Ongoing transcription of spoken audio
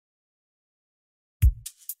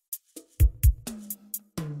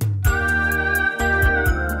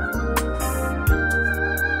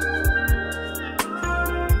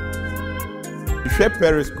share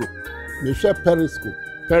Periscope. Me share Periscope.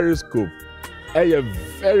 Periscope.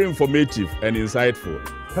 Very informative and insightful.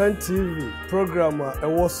 Pen TV program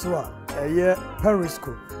Ewoswa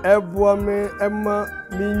Periscope. Ebuame Emma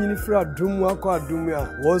Minifra Dumwa kwa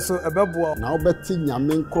Dumia also Ebeboa. Now betty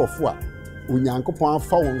Yamin Crofwa. Unyankopon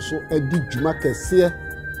fa won so edi dwuma kese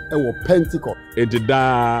ewo Pentecost.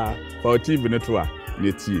 Edida for TV network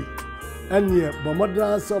netie. Anye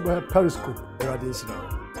Bomada so be Periscope radiation.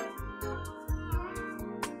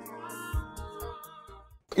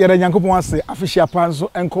 Yere Nyankopon ase official panso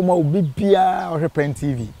enkoma obi bia o Pen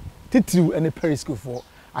TV. Titiriu ene Periscope for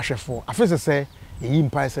ahwefo. Afese se yi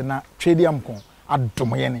mpa se na twediam kon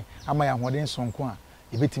adomoye ne ama ya hoden sonko a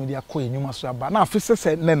ebetimi dia kɔ enyuma so aba. Na afese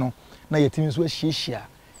se ne no na yetimi so ahyiehia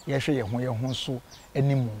ye hwe ye ho so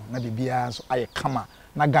animu na bibia so aye kama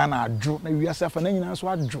na Ghana adwo na wiase afa na nyina so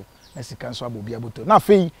adwo na sika so abobi aboto na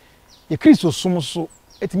afei ye Kristo som so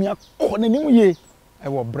etimi akɔ na nim ye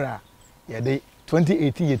ewo bra ye de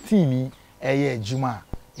 2018 ye team eye adwuma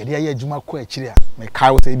ye de aye adwuma kɔ akire a me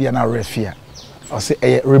kai wo say bia na refia or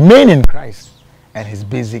say remain in Christ and his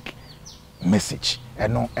basic message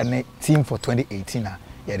and team for 2018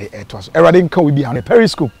 ye de eto so erade nka we bia on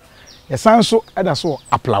Periscope ye san so eda so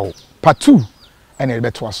aplawo part 2 and e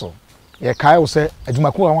beto so ye kai wo say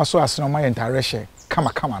adwuma ko wa so aseno ma ye ntare hye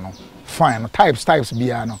kama no fine no types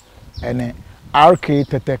bia no and RK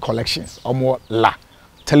Tete collections omo la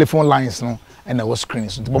telephone lines no and our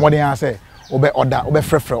screens so bomodin ya say obe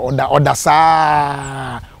frefre order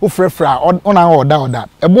sa o frefra ona order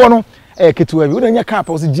ebo no ketewa bi wo nya ka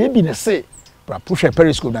pa wo se JB na say bra push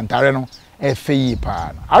Periscope dan tare no feyi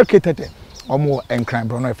pa RK Tete omo enkran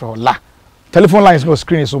bro no efre la telephone lines no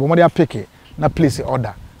screen so bomodin pick na place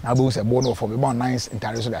order na bo se bo no for be bon nice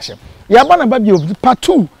entire so da hye ya ba na ba bi part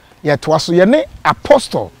 2 ye to aso ye ne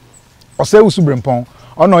apostle Osei-Wusu Brempong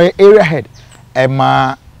ono area head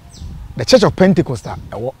the Church of Pentecost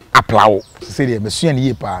aplawo say the mesua ne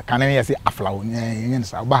yepa kan na say aflawo nyen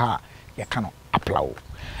sa ba ha ye ka no aplawo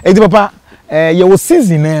enti papa ye wo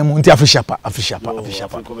season na mu nti official pa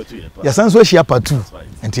ya san so hia part 2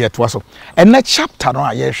 enti ye to aso and na chapter no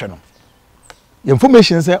a ye hwe no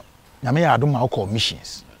information say nyame ya adom ma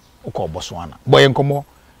missions ukọ Botswana boy nkomo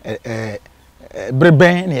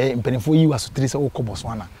Brempong ne mpenifo yi waso 3 say ukọ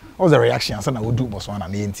Botswana. What was the reaction as na wodu Botswana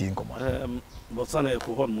na enti nkomo Botswana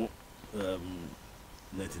ko hon mo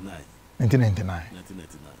 1999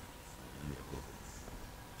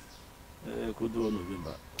 could do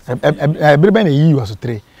November. Brempong yi waso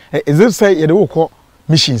 3 is it say ye de ukọ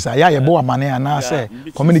missions aya ye bo amane ana say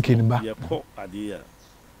communicate ba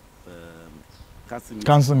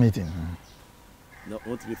council meeting no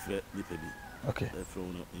want to be fair okay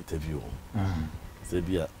from interview say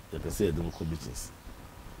bia you can say the committees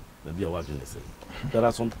maybe a working lesson there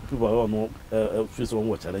are some people who know face on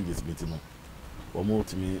what challenges meeting no or more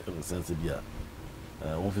to me sense bia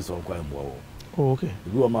one face on quite more oh okay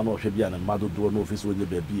you man no hwe bia na mado do no face we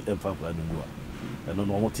be emfa kwa no go and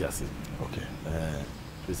no what you say okay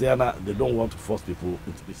they say they don't want to force people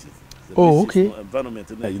into business. Oh, okay.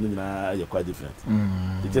 Environment na you know na quite different.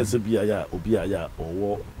 It just be aya obi aya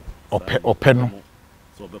owo ope no.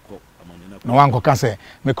 So be ko amani na. No wan ko ka say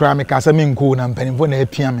me kura me ka say me nko na mpanimfo na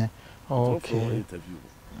apia me. Okay. Interview.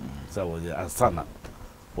 So was ansana.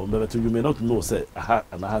 But you may not know say aha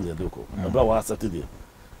na ha ya doko. Abra wa Saturday.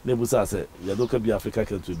 Nebusa say ya doka bi Africa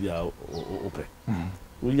country bi ope.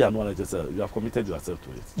 We are not just you have committed yourself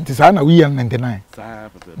to it. It is na we are 99.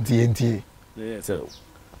 TNT. Yeah, so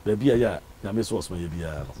baby ya me so small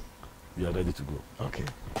bia you are ready to go. Okay.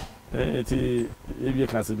 If you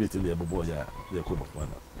can see it in the boy ya they come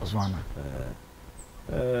Botswana.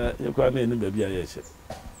 You can name baby ya yes.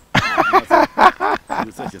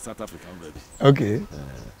 You say South African baby. Okay.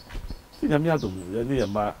 Ya me adom ya ni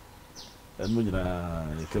ma enu nyina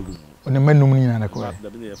ekegu. Oni manum nyina na ko.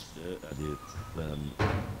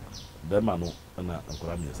 The man na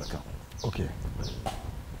ankora me saka. Okay.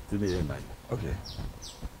 Tini nine. Okay.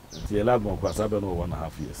 The lad one kwasa be no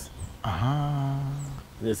 1.5 years.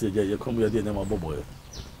 They say you come here dey na boboy.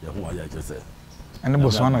 You hu aya je say. And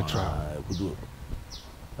Botswana try. Could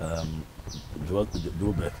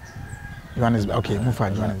do back. Johannesburg. Okay, move for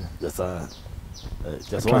Johannesburg.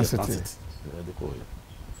 Just transit.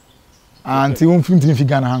 And you won't think if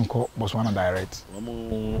Ghana hanko Botswana direct.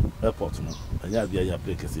 Airport no. And ya bia ya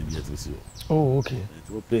play kese bi etrisi. Oh, okay. It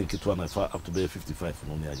will play kitwa na up to be 55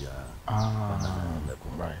 no near ya.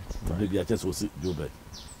 Right. Maybe I just will see do back.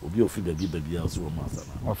 Obi ofi baby also master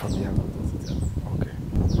na. What from here? Okay.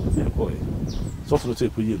 Say boy. So for say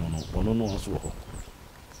ku yi no no so ho.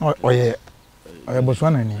 Oh yeah.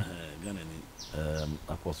 Botswana ni. Ghana ni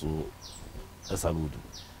apostle esaludu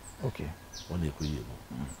okay one ekuye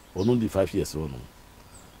no onu di 5 years ono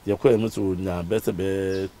ye kwa emu so nya best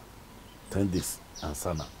be 10 days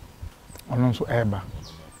ansana ono so eba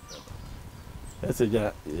ese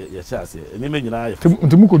ja ye chase eni me nyina ye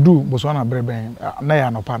ntimu ko du boso na breben na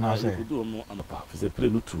ya no pa na se do no anopa fi se pre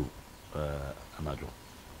no tru anajo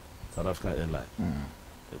South African airline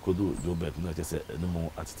kodu Joburg na che se eni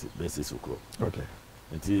mo atiti be 6 o'clock okay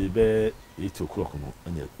nti be 8 o'clock no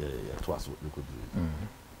enya ya to aso ne kodu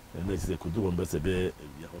ene se kodu won be se be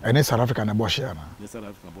ene South Africa na boshi ana ne South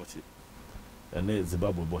Africa boshi ene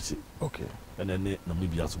Zimbabwe boshi okay ene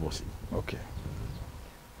Namibia so boshi okay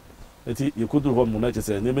nti ye kodu ho mo na che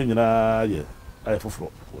se ne me nyina ye ay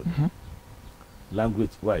foforo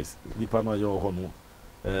language wise nipa no yo ho no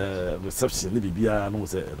reception ni bibia no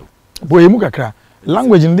se no boy mu kakra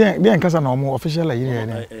language ndi nkasa na omo official ayi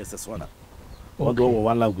ne seswana odo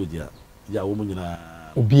one language ya wo mu nyina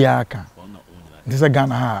obia aka ndisa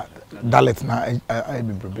Ghana ha dialect na ai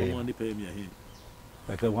be brebe mo ni pay me here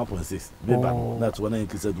like 1.6 maybe that's when I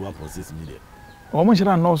increased 1.6 million omo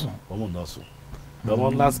shira nọọsụ omo nọọsụ the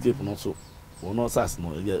one landscape no so one sas no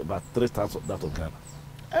about 3 times of that of Ghana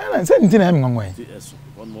na say ntina em nwanwa TS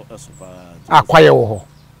one more eso pa akwaye wo ho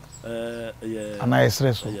yeah ana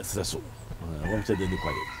esreso one said any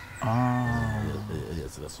kwaye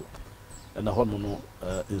yes so and the hono no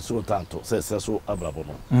insurance tanto say esreso abrabo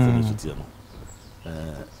no say so tie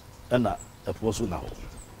no na eposo na ho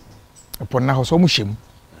epo na ho so mu hjem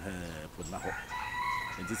epo na ho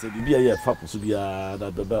nti se bibia ye fa poso bia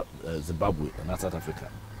na beba Zimbabwe na South Africa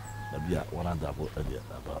na bia one and abo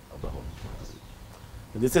aba ho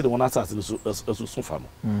they said one assassin so fa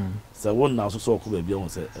no se won na so ko bia won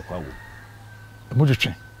se ekwa wo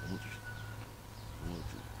mudutwe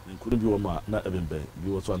nkuru bi wo ma na ebembe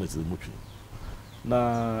bi wo so na se mutwe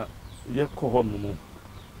na ye ko ho no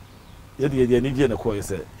ye ni je na ko ye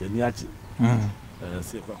se ye ni achi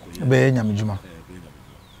se kwa ko ye be nyamjuma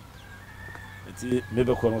eti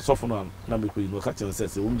mebe ko no sofo no na me ko yi no ka chere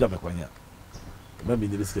se wo mja me kwanya me mi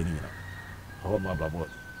ni risk ni na ho ma babo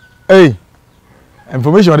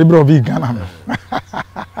information de bro bi Ghana no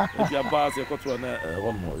eti aba se ko to na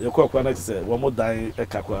ho mo ye ko kwa na se wo mo dan e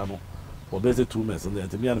ka kwa no wo be se 2 months na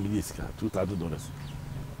enti me na me ni sika $2,000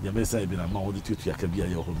 ya me say bi na ma wo de tutu aka bia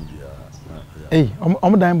ye ho no bia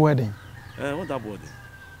omo dan boy den wo da boy den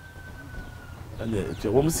ene eti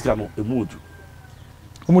wo mo sika no emudu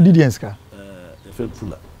omo didi sika efe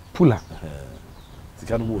pula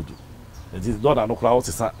sika no mudu enti dollar no kra wo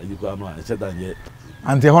sesa yi kwa no a eche dan ye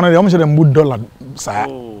ante hono de omo chere mu dollar sa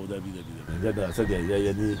da said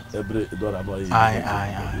ya ni every dollar no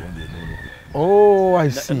I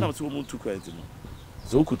see na so mu tu kwait no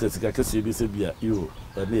so ku tesika kase bi se bia yo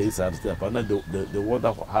na e sa arte pa na the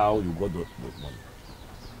wonder how you got the money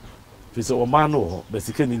fi so o man no be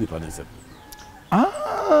sika ni pa na se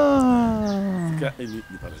sika ni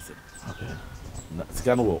pa na se okay na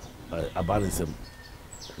sika no abane se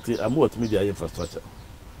ti amu what media infrastructure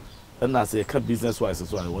and na say ka business wise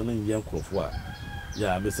so I won yen krofo a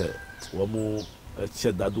ya me say wo mu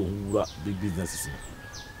che dado hura big businesses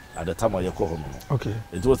at the time I call home. Okay.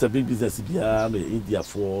 It was a big business here in India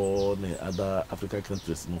for other African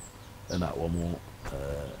countries no and I woman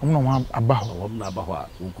no abaho woman abaho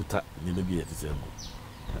unkuta ni maybe at the same.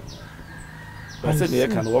 I said you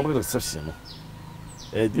can one reception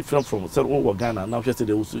no different from said oh Ghana now just say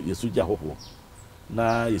they also yesuja hoho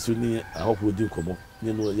na yesuni ahoho di komo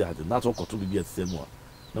ni no ya de na to koto bi at the same one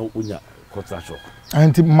na unya contract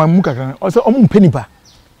anti mamuka kan o say omo penipa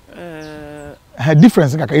ha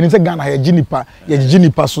difference kaka you say Ghana ya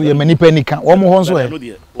jinipa so ya manipa nika wo mo ho so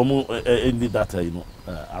e wo mo indi data you know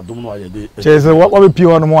adom no ayede chese wo be pie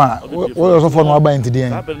ho no mo a wo so for no aba ntide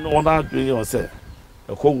en abel no wona adwe o say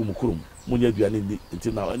e ko wu mukurum munya aduane ndi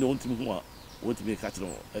nti na ene ontimi ho a wontimi ka kire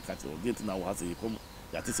o ka kire o genti na wo ha say kom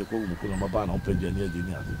ya te se ko wu mukurum ma ba na ompa aduane adi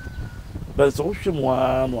ni ade but so hwe mo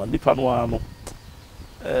a no nipa no a no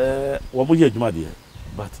wo mo ye adwuma de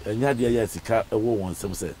but enya de ya sika wo won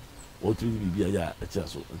sem say what will be a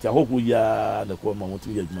chance? I hope we are the core moment to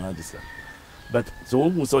get magic. But so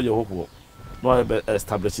who saw your hope? No,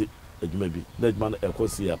 establish it, maybe. Let man a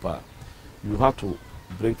course here apart. You have to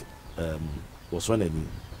bring was one any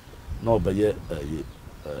no by your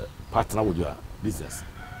partner with your business.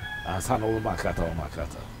 As I know my cat or my cat.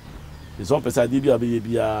 It's all beside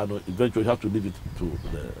DBA, eventually have to leave it to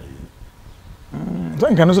the.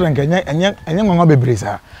 Then can also enya ngwa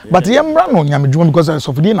bebresa but ye mra no nyamedwuma because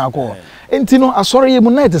of the na ko enti no asori ye mu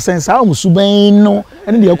na it sense a mu suban no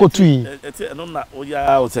ene de akotu yi eti no na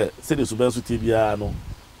oya o se de suban su tibia no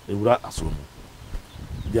ewura asoro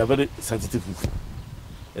mu they are very sensitive people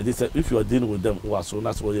And they said, if you are dealing with them, who are so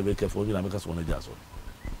that's what you make for you, make us one of the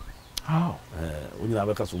how when you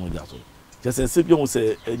make us one of the just as if you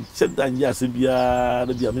say, and check that yes, be a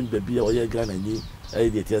baby or your gun and ye, I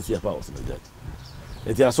did tell you about that.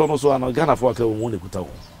 It is also an Ghana for a woman who told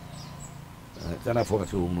Ghana for a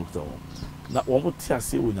woman who told. Not one would tell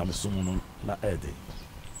you when I'm soon not adding.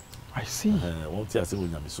 I see. Won't tell you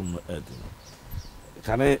when I'm soon adding.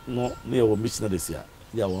 Can I no near a missionary this year?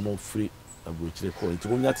 Yeah, one no free. Which they call it.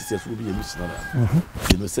 When that is will be a missionary.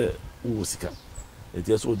 You know, say, who was it? It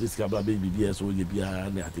is all this cabra baby beer, so you be a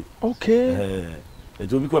natty. Okay.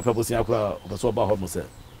 It will be quite purposely but so about almost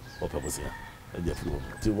or purposely. And the few.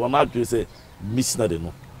 To one out, you say, missionary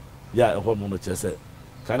no. Yeah, a hormone chest said.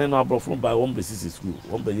 Can I not brought from by one basis school?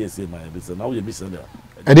 One by years, my business. Now you're missionary.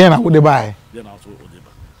 And then I would buy. Then also,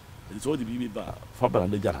 it's all the baby bar, Faber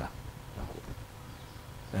and the Ghana.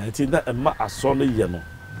 And it's in that a son yellow.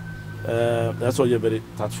 That's why you're very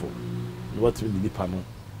thoughtful. What will the panel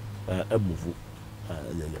move?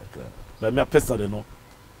 But me personally, no,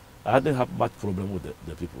 I didn't have much problem with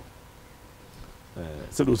the people.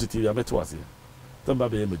 So those TV I met was here.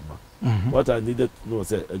 Somebody what I needed to know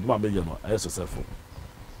say, I was successful.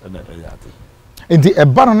 And the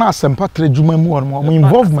banana sympathy juma more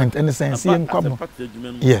involvement in the sense.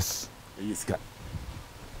 Yes.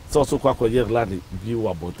 So quite a year later, view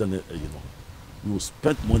about you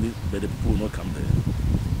spend money, but the people will not come there.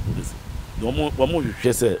 One more you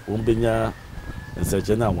say, Umbenya and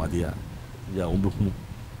Sajana, one dear, yeah, Umbu.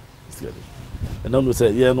 And then we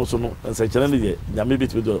say, yeah, no, so no, and Sajana, yeah, maybe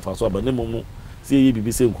to do it for so, but no more. See,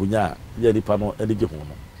 BBC Kunya, yeah, the panel, and the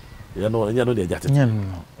Gihono. You know, and you know, they're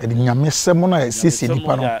and you miss someone, I see the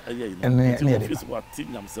panel, and what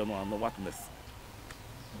team I'm saying, no whatness.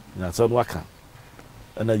 That's on Waka.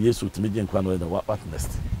 And I used to meet in Quano and what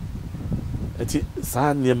nest. Eti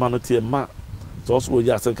saa nneɛma no tie ma so so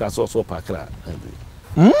ya senka so so pakra ande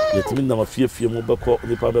yetimi na mafie mu bɛkɔ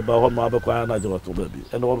nipa bɛba hɔ ma bɛkɔ na agye to baabi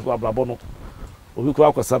ɛna wɔn so abrabɔ no obi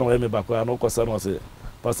kɔ akɔsa no ɛmɛ bakɔ na ɔkɔsa no say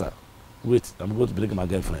pastor wait I'm going to bring my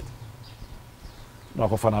girlfriend na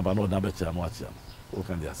akɔfa na ba no na bɛkyia no akyia no o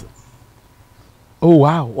kan dia say oh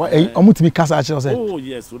wow what ɔmutimi kasa akyia say oh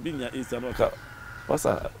yes obi nya is no ka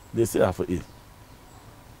pastor they say for it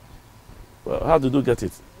well how did you get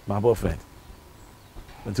it my boyfriend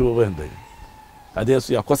until we went there. I dare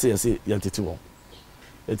say, of course, I say, Yantity.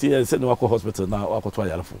 It's here, send to hospital now, or to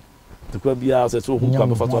Yarfo. The Quabia says, so who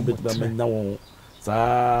come for a bit of men now,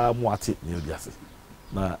 somewhat near Yassi.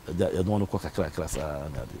 Now, you don't want to cook a crack class.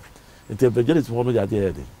 It's a very one of the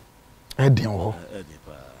idea.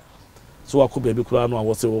 So I could be a crown, I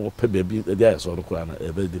was so baby, the days or the crown,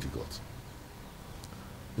 very difficult.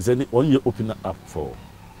 Is any one you open up for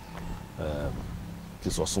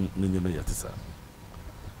this or some name yet?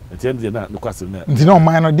 No question. No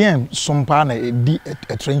minor then some pan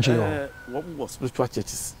a trench. One was spiritual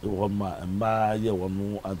churches, one my year one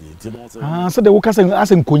more at ah, so the workers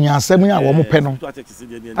as in Kunya 7 hour more penal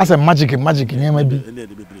as a magic maybe.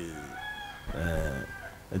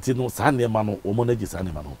 Until no Sunday man or monages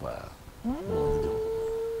animal.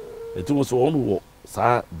 It was one who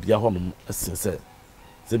saw Biahon as said.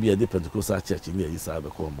 There be a Pentecostal church in the East Side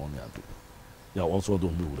of Cormonia. You also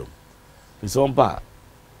don't move them. It's on bar.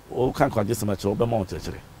 O kan kwa just much over mount church.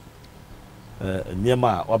 Near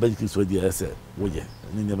my Wabaki so dear said, would ye,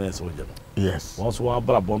 and in the soldier. Yes. Once one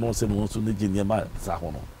Brabono said, wants to need near my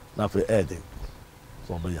Sahono, not for adding.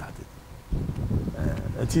 So many had it.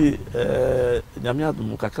 And he, Yamia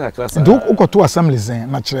Mukaka class. And don't to assemblies,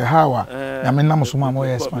 naturally, how I mean, Namusuma more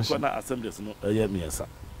expansion. Assemblies, no, a year me, sir.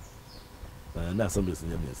 Not assemblies in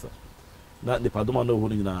your sir. Not the Padomano who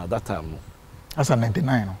in that time. That's a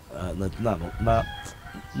 99. Not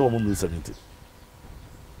no one 70.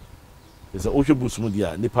 It's a ocean bush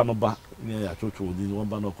media, Nipanoba, near a church within one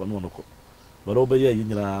banner of one. But over here, you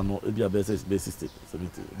know, it'd be a basis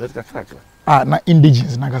 70. Better cracker. Ah, not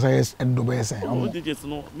indigenous, Nagasas and Dobes. Indigenous,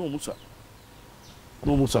 no Musa.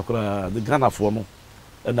 No Musa, the Ghana form,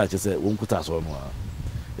 and I just said, won't put us on one.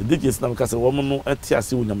 Indigenous Namcasa woman, at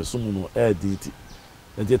Tiasi, Yamasuno, air deity.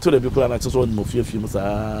 And they told the people, and I just want more few films,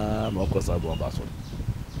 no, of course, I don't pass on.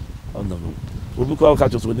 Oh, no. We will call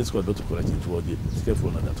catchers when this got to correct it toward the careful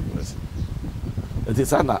and that to correct it. It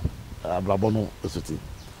is Anna Brabono, city.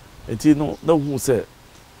 And you know, no one said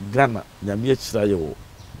Ghana, Yamia Chirayo,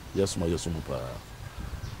 yes, my Yasumupa.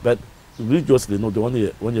 But religiously, no, the one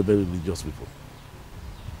when you're very religious people.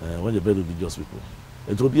 When you're very religious people.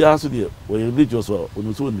 It will be asked you when you're religious or when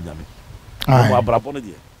you told me, Brabona,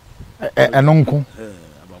 an uncle. And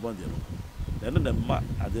then the man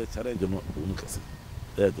at the challenge, no,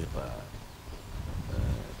 there they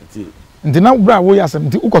nti na bra wo ya asem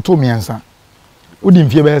nti ukoto miensa odi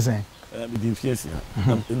mfie be sen me di mfie sia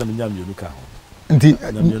na me nya mienu ka ho nti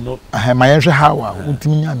na mienu ma yenhwe hawa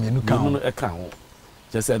untimi nya mienu ka ho mienu e ka ho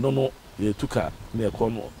je se no ye tuka na e ko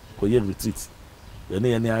no ko ye retreat ye ne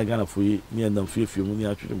ye ne aga na fo yi ne na mfie mu ne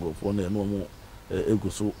atwere ngofo na no mo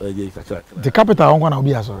egu so ye kakra the capital on na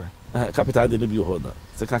obi asore capital de ne bi ho da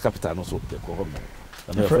se ka capital no so ye ko ho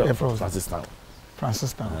na Francis Town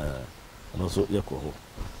and also ye ko ho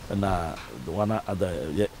na the one other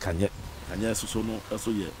ye kanye so no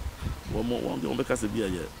so ye one de on se bia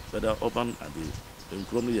ye better urban and the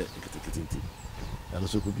nkro no ye keteketinti and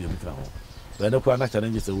so could be a bit ho but no na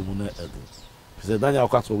challenges e wo mu na edu se danya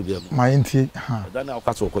akwato wo de no my enti ha danya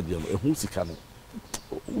akwato ko de no ehu sika no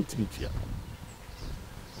untimi tua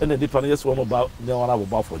ene di pan yes one ba ne wana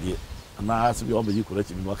bo for de na as bi obe yi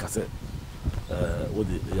correct mi no aka se what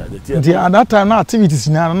the at that time na activities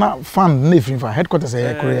na fund na free for headquarters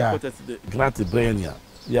e Korea grant brain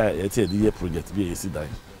ya it the project bi e si dan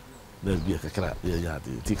na bi kakra ya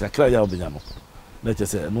de ti kakra ya obenya no na che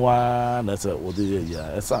se no na se wo de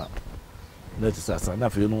ya esa na che sa na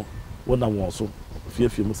fe no wona won so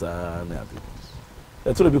fie mu sa na ya de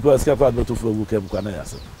e to because ka pa to fo gu kem kwa na ya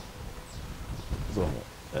se so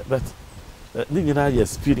but ni nyina ya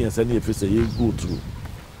experience and if say you go through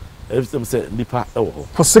everything say nipa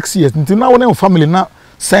for 6 years until now when family na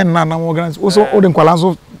send na organize also all the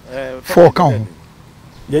kwalanzo for count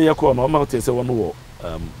yeah ko no ma say one wo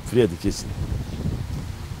free education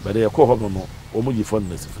but they ko ho no o mu gi fund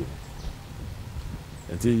na sifri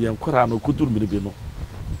until yan kwara no kudur mi bi no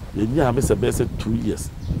ye nya me say be say 2 years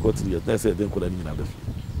got 3 years na say den kwara ni na da fi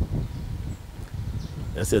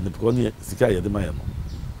I said because ni sika ye de ma ye no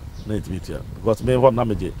na it meet because me what na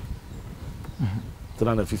me je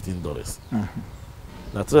 $315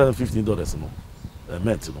 na $315 no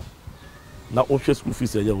meant no na o hwe school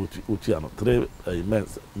fees ya o tua no 3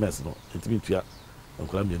 months no it meet tua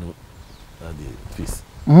nkura me no the fees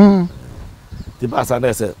the basa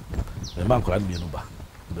na say me man nkura me no ba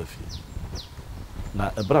fi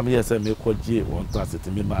na ebra me say me koje won transit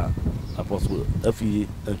me ma apostle afi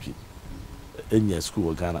antwi enya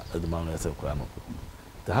school Ghana the man na say nkura no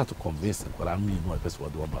they had to convince them nkura me no person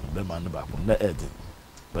what do ba man ba na edi.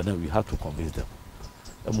 But then we had to convince them.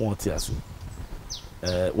 And more tears.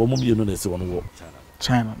 One moment you know they say one walk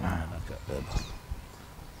China.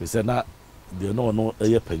 We said that they know a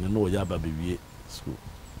year penny, no ya baby school.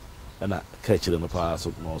 And I catch it in the past,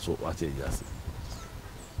 so also watch it. Yes.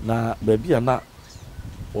 Now, baby, I'm not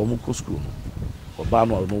one school or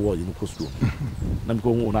ban or no war in school. I'm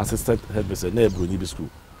going on assistant headmistress, neighbor in school.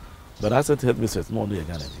 But I said headmistress, no, no,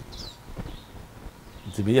 again.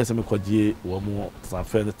 To be yes, I'm quite one more some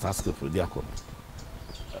fair task for the accord.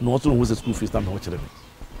 No one was a school fees time watching me.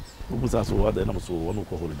 Who was also what the number so one of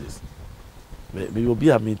holidays. Maybe you'll be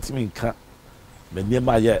a meeting cat. But near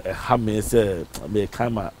my hammer say, may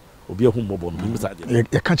come or be a home mobile. You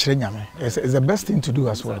catch it, it's the best thing to do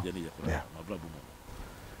as well. Yeah,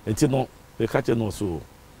 and you know, the catcher no so.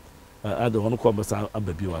 I don't want to come as a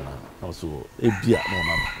baby one. Also, a beer, no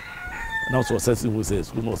man. Now, so sensing who says,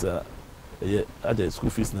 who knows other school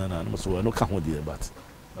fees na so I no ka ho there but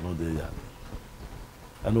I know they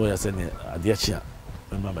I know you say na ade chia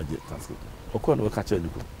when mama get transcript okọ na we ka cha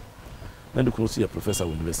eduko na eduko so professor of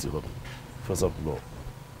university of professor of law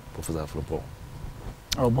professor from Brempong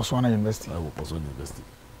Botswana University Botswana University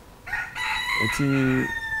eti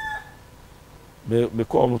me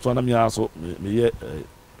call no to na me aso me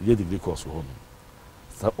ye degree course ho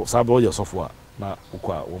no sabo ye software na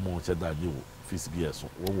ukwa wo mo che da je fees BS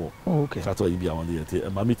wo okay that you be on the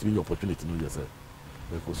ma meet me opportunity no yes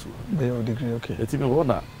we go so be your degree okay eti me wo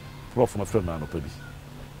na prof my friend na no pa bi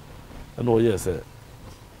and oh yes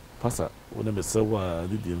pastor when me say wa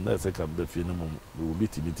did na say ka be fi no mo we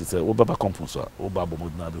meet me say wo baba campus wo baba mo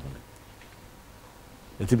na be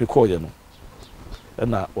hu eti me call ye no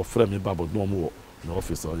na o friend me baba no mo no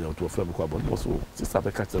office or you to friend me call but no so sister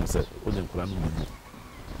be catch them say o dem kura no mo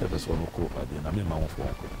e be so no ko ade na me ma won fo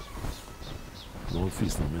no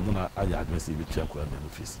fees no me no na aya aggressive bi tia kura no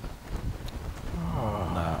fees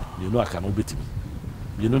na you know I can obey me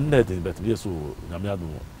you know nothing but yes so na me ado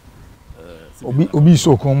obi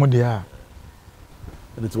so ko mo dia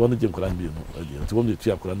and it's one jam kura bi no ade it's one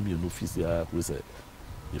tia kura bi no fees ya we say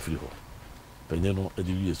you free ho penye no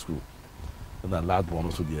ade wi school na lad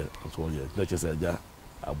one so dia so ye na che say ja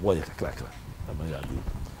abo ye kakra na me ya ade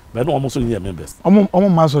but no almost so members omo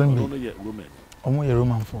ma so nbi no ye women omo ye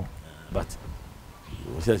roman for but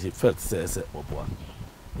we say first say obo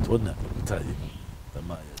to na tell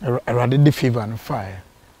rather the favor and fire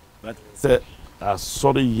but say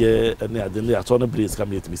sorry yeah and I didn't I saw the place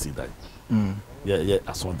come here to me see that ye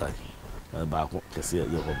asondan ba ko kese ye ho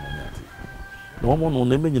mo nyati no mo no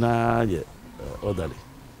me nyina ye orderly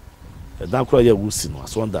da kura ye wusi no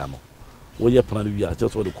asondan no wo ye plan wi a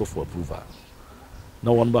just what the call for approval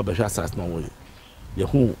na won ba be hwa asas na wo ye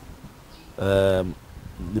hu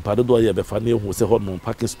the pado do ye be fa na hu se ho no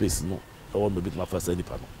parking space no e won be bit ma fa sa ni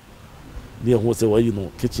pa no ni hu se wo yi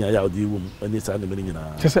no kitchen ya odi wum ani sa na me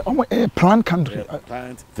nyina just say omo plan country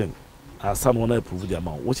plant thing asa no na approve the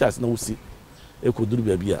amount wo chance na wo si e ko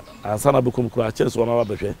duru bia asa na be kom kura chance wo na ba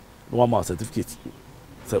behwe no wa ma certificate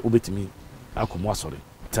say obetimi akomo asore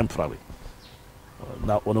temporary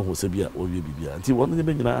na ono ho se bia o wie bibia nti wono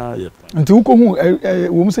ne nyina ye nti wo ko hu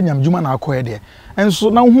wo mu se nyamjuma na akoye de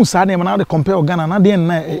enso na hu sa de na de compare Ghana na de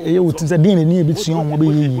na ye wotin se de ni e bituon mo be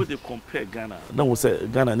yi wo de compare Ghana na wo se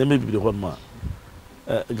Ghana ne me bibire ho ma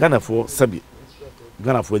Ghana for sabi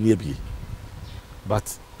Ghana for ni ebie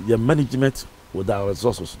but your management with our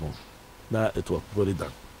resources no na it was very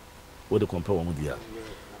done wo de compare wo mo dia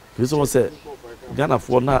because wo se Ghana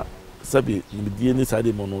for na sabi nimdie ni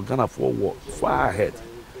side mo no Ghana for wo far ahead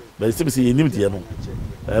but say say nimdie no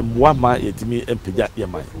wa ma yetimi empija ye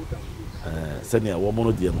man senia wo mo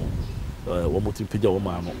no die no wo mo tim pija wo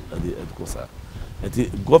ma no de edukosa enti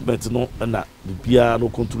government no na bibia no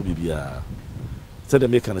control bibia say the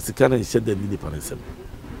make an sika na shede ni pansem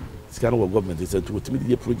sika no government say to timi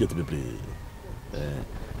die project bebre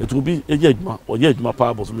it will be eje adwuma o ye adwuma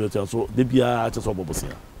pa bo so me so de bia che so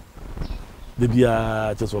bobosia de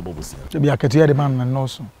bia che so bobosia de bia ketia de man no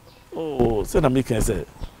so oh say na me can say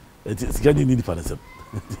sika ni pansem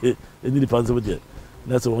ni pansem de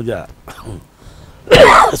na so mo ja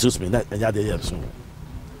excuse me na nya de yeso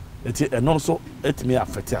eti eno so etimi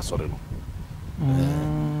affect asore no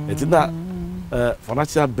eti na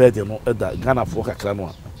financial burden no eda Ghana for kakra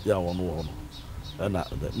no ya wono ho no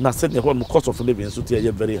na se ne ho no cost of living so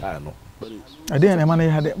tie very high no ade na man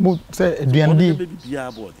had mo say aduan di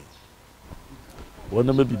bibia body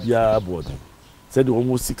wona me bibia body se de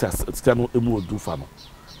wo sika no emu odu fa no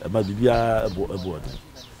e ma bibia body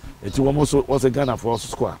eti wo mo so wo se Ghana for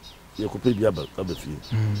square ye ko pe bia ba fie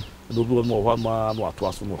no bi wo mo ho ma no ato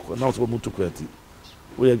aso no na so mo to kwati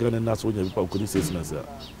wo ye Ghana na so nya bi pa ko ni sesina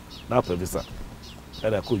na pa visa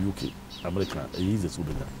era ko UK America e yize so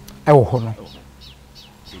bega e wo ho no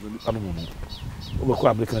anu mo o ko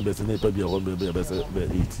America be se ne pa bia ho be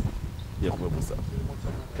 8 ye ko busa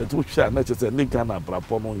e to hwa na che se ne Ghana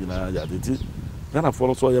Brempong no nyina ya de ti Ghana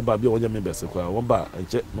for so ye ba bia wonya me be se kwa won ba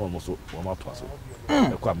enche no mo so won ma to aso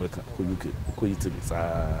e ko America ko UK ko Italy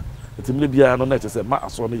sa etimle bia no na che se ma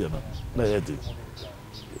aso no ye na ye de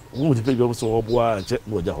wo di pe bi so oboa enche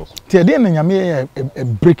no oja ho ti de na nyame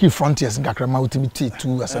breaking frontiers ngakra ma ultimate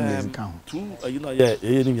two assemblies kan two you know ye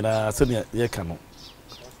ni nyina se ne ye ka no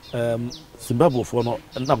Zimbabwe for no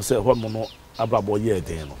ndam se ho no abrabo ye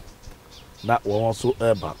den no na won so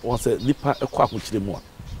eba won se nipa ekwa akokire mu a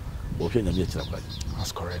wo hwe nyame akira kwa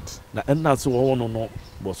that's correct na enna se won no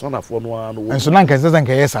bo so na fo no a no enso na nka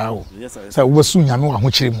se yesa wo se wo su nyame wa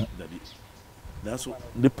akokire mu na so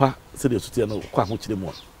nipa se de sutia no kwa akokire mu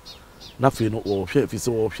a na fe no wo hwe fi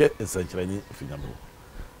se wo hwe ensankyerani fi nyame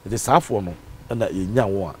de saafo no na ye nya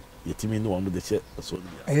wo a yetimi ni won de che so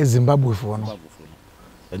e Zimbabwe fo no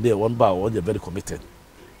and they one bar one very committed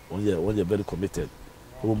one very committed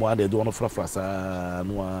who mo ade do one frafrasa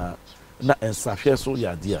no na ensahwe so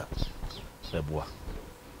ya dia eboa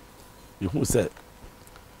you who said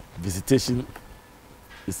visitation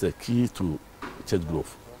is a key to church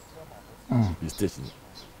growth. Visitation,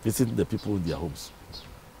 visiting the people in their homes.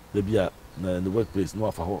 They be at the workplace no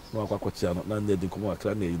afa ho no akwa chiano na na de komo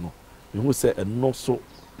akra na yi no you who say and no so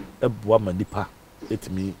eboa manipa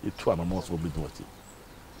etimi etu anamo so obedu ati.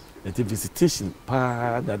 And visitation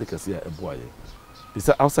pa na de kase a eboa ye.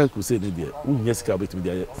 Bisa outside crusade ni there unye sika betimi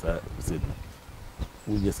there crusade.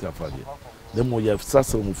 Unye sika fa there. Dem mo ye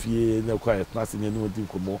sasa mo fie na kwa na se ne no di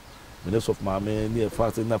komo minister of mama ni e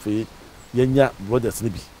fa se na fe yenya brothers ni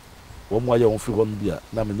bi. Wo mo aye won fi ho no bi a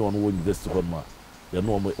na me no wo university ho no a ya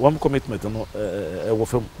no one commitment no wo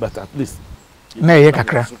fam but at least na ye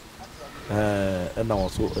kakra e na wo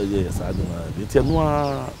so ye sa de na bi tie no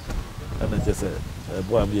a na je se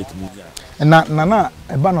bo am ye timi na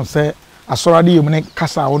e ba no se asorade yem ne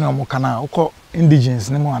kasa wo ne mo kana wo indigenous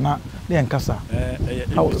ne mo ana de en kasa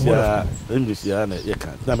English ya na ye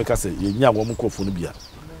kan na me kasa ye nya wo mo kofo no bia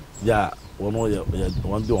ya wono ye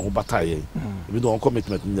won de won bataye bi do won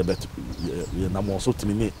commitment ni bet ye na mo so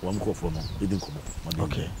timi ni won kofo no edin komo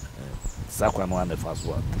okay sakwa no ana fast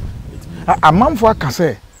one amamfo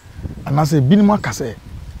akase anase binimo akase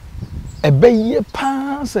ebe ye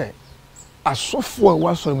pa se asofo a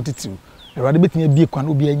wasoro mtitiw Awurade betumi abie kwan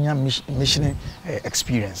obi anya mission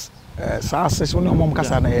experience. Saa session no mom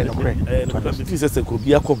kasa na ye no kre. It is a could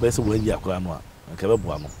be a converse when you are cranwa and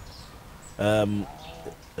Cababuano.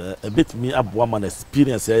 A bit me up woman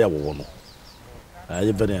experience here.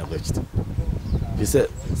 I very enriched. He said,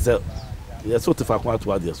 yes, what if I want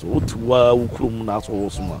to add this? What to Krum Naso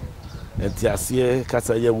Suma and Tiasia,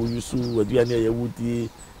 Casaya, Wusu, Diana Woody,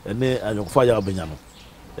 and your fire Benyano.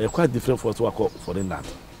 Quite different for to work for the night.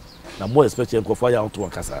 Now, more especially for fire out to a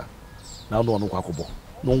casa. Now, no one walkable.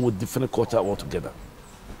 No with different culture altogether.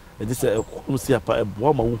 And this is a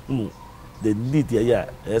woman who they need the year,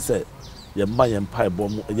 as a your Mayan pie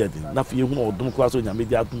bomb, nothing you know, don't cross on your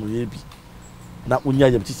media. Not when you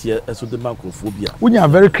have to see as with the macrophobia. When you have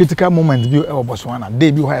very critical moment, you are Botswana, they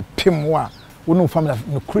be have Pimwa, who no family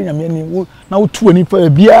no Korean meaning now 20 for a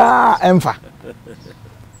beer and fa.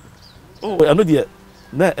 Oh, I know the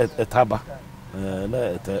net at Taba,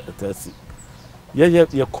 net at Tessie. Yeah,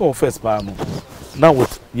 your call first, Palm. Now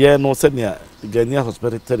with no senior Ghanaian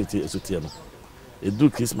hospitality as Utiano. It do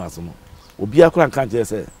Christmas. Obia can't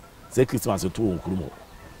just say Christmas to Kumo.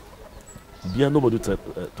 Bia nobody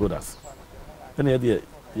told us. And the idea,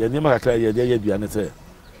 your name I cry, your dear, you say,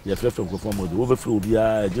 your friend from Conform, overflow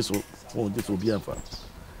Bia, just will be unfair.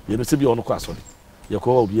 You know, be on the castle. Your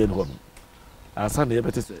call will be in home. And Sunday,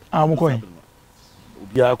 better say, I'm going.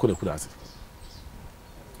 Bia could have asked.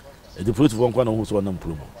 The first one who's one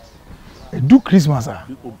promo. Do Christmas,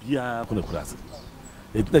 Obia could have asked.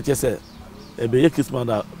 It's not just a be Christmas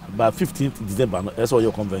by 15th December. That's all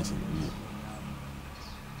your convention.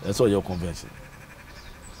 That's all your convention.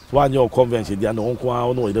 One your convention, the other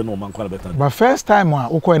one, no, don't know man better. But first time,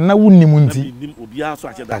 okay, na wuni mundi. Obia so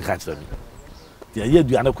actually that catch them. The year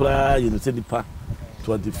the other cry, you say the pa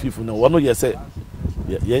 25th. No, one year say,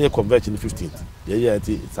 yeah, convention 15th. Yeah,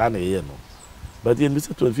 it's an year no. But the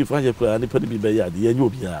Mr. 25th, I play and the be by the year you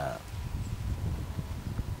be.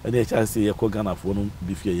 And the chance say, you're Ghana for no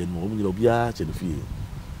be fear, you know, you'll be arch and fee.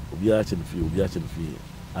 Obia and fee.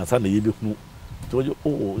 And Sunday you be no. Told you,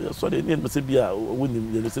 oh, so they need to be a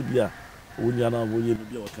winning, you know, be a Unyana, will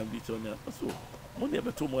be or can be on there. So, one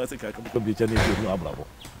never told me I think I can be Chinese, no bravo.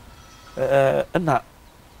 And that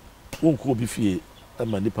won't could be fear,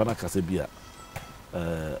 and Manipana Casabia.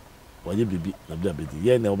 Why you be a baby?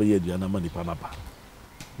 Yeah, never yet, you are money panapa.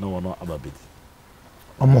 No one about baby.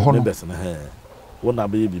 I'm a best in her hair. One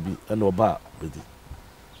baby and no bar, baby.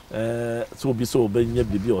 So be so, being your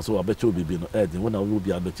baby or so, I bet you'll be adding when I will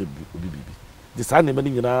be a better baby. The son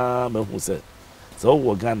many who said,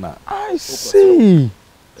 so Ghana. I see.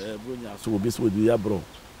 So be so with the Abro.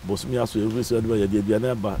 Bosmia, so every said, where you did your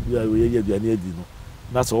number, you are near Dino.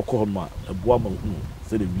 That's all called my a woman who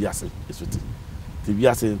said, Bias is with it. The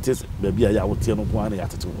Bias and Tis, maybe I will tell no one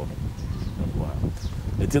at 2 1.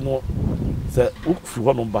 It didn't know, said, if you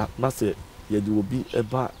want back, not say, you will be a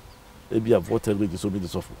bar, maybe a voter with the so many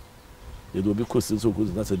soft. It will be costing so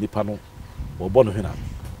good as a panel or Bonohena.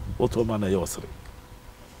 What man I was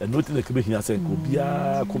and nothing the commission has said could be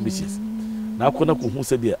a commissions. Now, who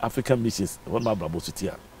said the African missions, one my bravo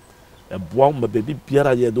city. A bomb, my baby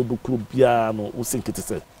Pierre, you don't do piano, who think it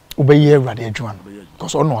is. Obey ye, Radie Juan,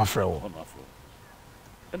 because on no afro.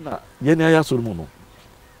 And now, Yenia Solomono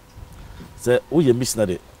say, oh, you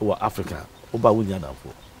missionary or Africa, Oba Winyana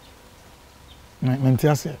for.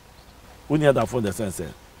 Mentiase, Winyana for the sense.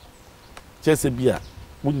 Chesapeake,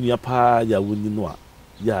 Wunyapa, ya Wininoa.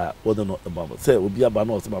 Yeah, what not about say, will be about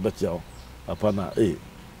not about bet you upon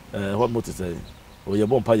what more to say? Or your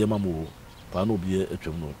bomb pie mamu, Pano be a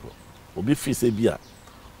tremor. Will be free say beer,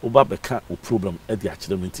 or Baba can't problem at the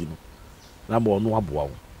actual meeting. Number no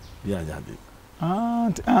abwa, be a yard.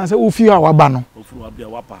 Ah, so if you are a banner, if you are be a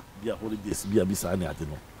wapa, be a holidays, be a beside at the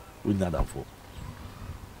no, we not for.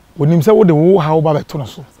 When himself would the war, how about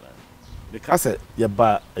Tonoso? The castle, your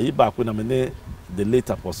bar, a back when I'm in the late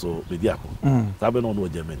apostle Bediaco. Taben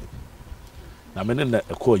on Germany. Now, men a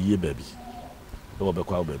call ye baby. Over the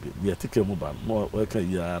cow baby. The ticket mobile, more worker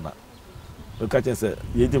yana. The catcher said,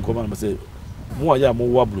 ye didn't come and say, more ya more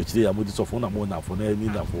wobble, I would so phone more now for any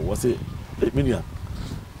need for was it 8 million.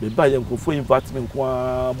 They buy them for investment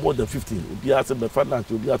more than 15. Be asked by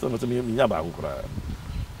financial, be asked to me in Yaba.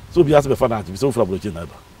 So be asked by financial, so for the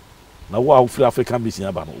now, wow, free African mission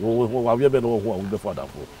about what we have been over before that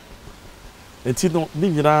for. And Tino,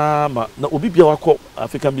 Nina, na obi bia wako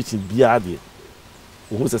African meeting bia de.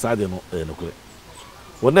 Wo se sa de no no kure.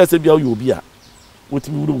 Won na se bia wo obi a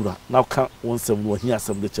wotimi wura na ka wonsem no hia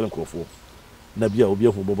asem de kire nkofo. Na bia obi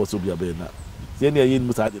ahu bobo so bia be na. Se na ye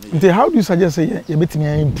mu sa de. Nti how do you suggest say you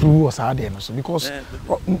betimi improve or sa de no so because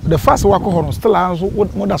the first wako hono still also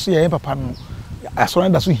mo da so ye papa no. Aso na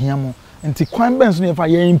da so hia mo nti kwan ben so ne fa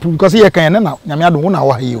ye improve because ye kan na nyame adom wo na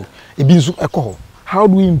wa hiyo ebi nso ekọ how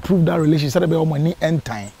do we improve that relationship so that be o money end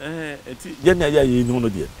time eti je na ya ye ni no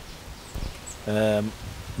de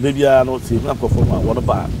maybe I no see na perform one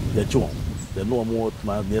ba the chon the no more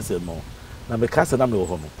ma near say no na me kasa na me wo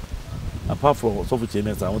no apart from so for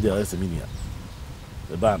chairman I want the seminia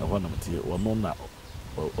the ba na ho na mtie wo no na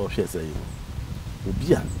o hwe say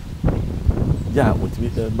obi a ya wo ti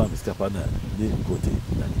ma Mr. Pana de kote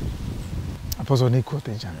apostle ni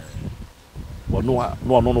kote jan wo no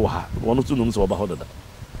ha wo no tu no so ba ho dada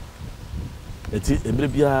eti emre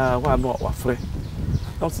bia wa no wa frɛ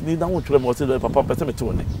na so ni na wo twere mo se papa pese me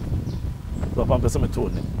to ne papa pese me to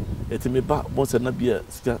ne eti me ba mo se na bia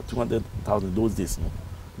 200,000 those days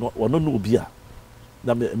no wo no obi a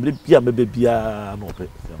na me emre bia me be bia no pe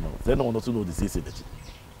se no so no the say say nechi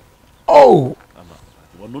oh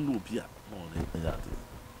wo no obi a no ne ya de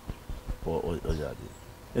o ya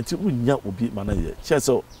de enti unya obi mana ye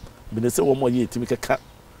cheso me ne se wo mo ye etimi keka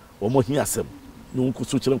wo mo hi asem no nko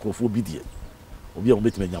so kire nkofo bi die obi a wo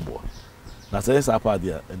betime nyambo na say sa pa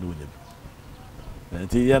dia ene onya bi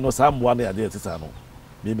enti ye no sa mwa na ya de tisa no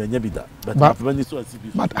me menya bi da but many so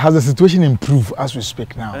asibi but has the situation improved as we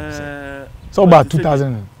speak now so about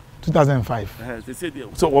 2005 they say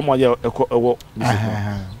so wo mo ye ewo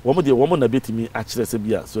wo mo de wo mo na betimi a kire se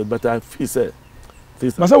bia so but I feel say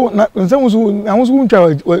masa na nso ntwa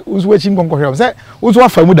usu wachi nkonkohwe say usu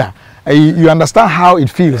afamu da you understand how it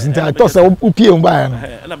feels until I thought say upie mba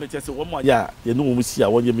na na me say wo mo ya ye no mo si a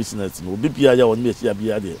won ye missioners no obi bia ya won me si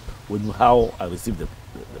bia de when how I receive the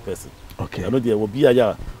person okay I know there will be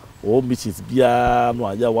ya o missions bia no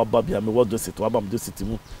aya wa ba bia me wo do sit wa ba me do sit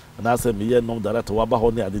mu na say me ye no direct wa ba ho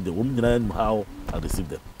ne ade de wo nyina how I receive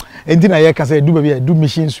them enti na ye ka say do bia do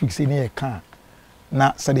missions week say ne ye ka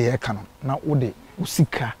na say de ye ka no na wo de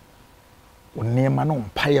usika onema no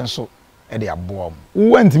mpaye nso e de aboa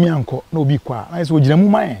wo wantimi anko na obi kwa na so ogina mu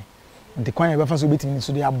man nti kwan ye befa so betimi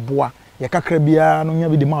so de aboa ye kakra bia no nya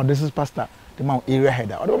bi de ma this is pastor de ma area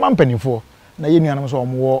header o de ma mpanifo na ye nuanam so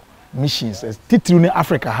omwo missions titru ne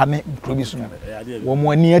Africa ha ne probisu no wo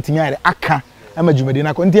mo ani atimi ayre aka ama djumadi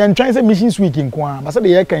na ko nti entwan se missions week nko a ba se de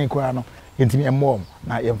ye kan kwa no entimi emmo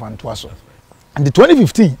na ye mfanto aso and the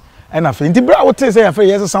 2015 and I think bra what say I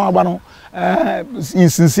yes some aba no in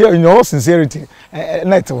sincere in your sincerity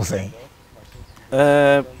net was saying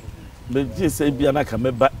me just say bia na ka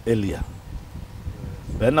meba earlier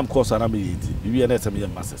ben nam course na me yiti bi na say me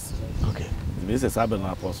masters okay me say sabe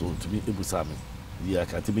na apostle to be ebusa me yeah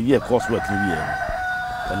ka ti me year course work ni year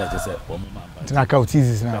and I just say o ma ba na ka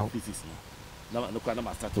thesis now na kwa na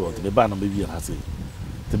master to me ba na me bi na say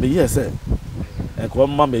to me year say e ko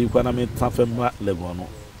ma me kwa na me transfer ma level no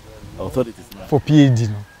authorities now for PhD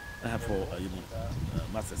no for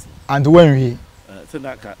masters and when we say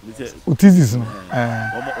na ka thesis no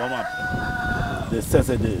the sense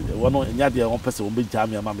the one nya de one person won be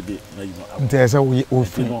jam ya ma me de na you know nti say we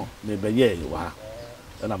free no me be ye wa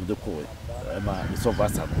na me de ko ma me so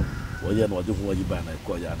vasa no wo ye no de ho yi ba na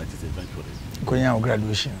ko ya na ti say eventually ko ya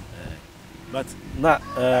graduation but na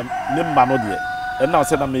ne ma no de and now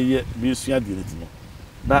say na me ye me sua de ne ti no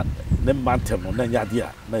na ne mantem no na nya de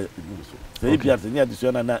a na so say bia de nya de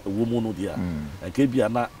sua na wo mu no de a nke bia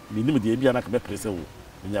na me nim de bia na ka me prese wo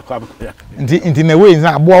nya kwa ya nti na way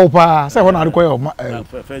na aboa wo pa say ho na de koyo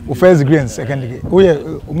o first degree and second degree o ye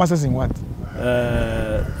o masters in what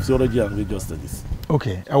theology and religious studies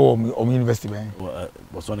okay o university ben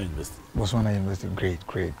Botswana University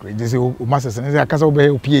great this o masters and say akasa o be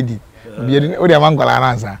o PhD o de amangwala na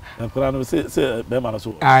ansa nkura no say be ma no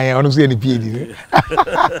so ono say ni PhD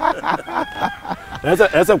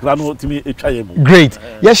esa nkura no timi etwa ye mu great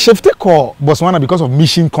yes shift call Botswana because of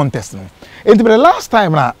mission contest no and the last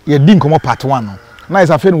time na ye din komo part 1 no na is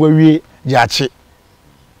afen we wie jache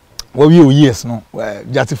we wie years no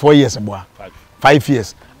jache 4 years boa 5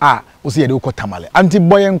 years o say ye ko tamale anti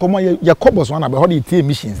boy nkomo ye ko Botswana be ho de tie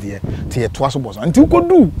missions there tie to aso Botswana anti ko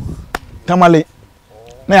du tamale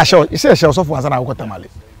na ya show ise show so for answer na ko tamale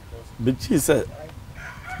but she said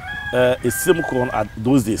a sim con at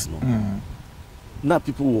those days no now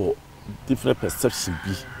people were different perception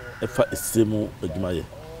bi if a sim adwumaye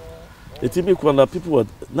etimi ko na people were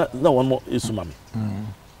na one more esumami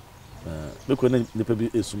because ne pe bi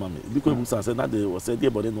esumami because mu say na dey was say dey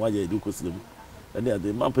body no aye dey ko sile mu and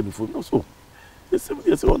dey man pe before no so sim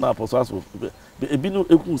dey say na apostle aso ebi no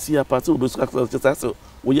ekun si apart obesu akasa say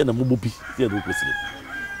wo ye na mo bi dey dey ko sile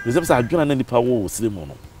we say adwuna na nipa wo sile mu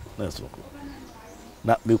no na so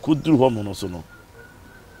na me kudru ho no so no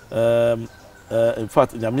in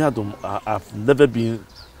fact I've never been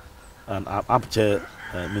an armchair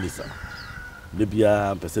minister maybe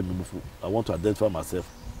I want to identify myself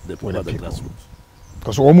the people at the grassroots.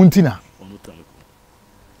 Because Omuntina.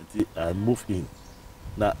 I move in.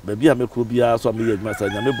 Now, maybe I make be so I may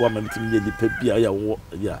myself. I may go and meet the paper.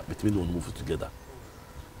 Yeah, between one move together.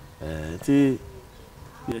 You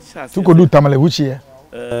could do Tamale which year?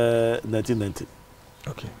 1990.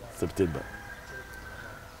 Okay. September.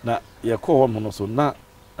 Now, you call one so now.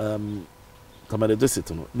 Tamale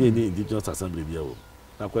district no. Near indigenous assembly here.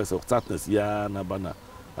 Now, quite of sadness. Yeah, na bana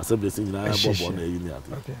assembly singing. I have born a union.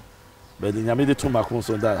 Okay. But in Yamidi to Macron,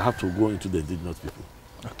 so that I have to go into the indigenous people.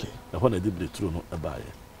 Okay. The one I did the true no about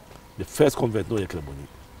the first convert no ceremony.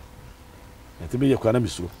 And to me, you can't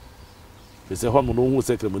miss you. They say, Home no one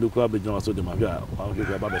ceremony, club, and so the Mavia, I'll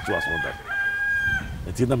give about the 2 hours on that.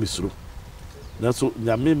 And Tina miss you. That's so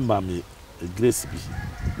Yamin Mammy, Grace B.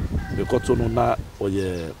 The cotton na or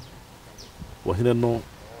ye or he no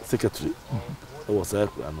secretary. It was a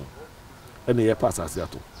no. And the year pass as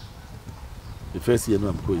yato. The first year, no,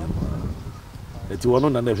 I'm going. And you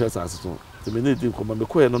want to never as so. The minute you come and be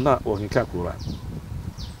no or in Kakura.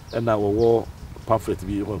 And now war pamphlet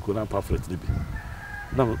be one could pamphlet be.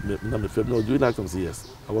 Now, the film, no, do you like them? Say yes.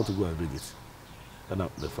 I want to go and read it. And now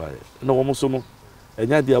the fire. No, almost no. And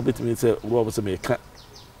the idea of it means a robber may cut.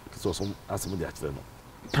 So some ask me the accident.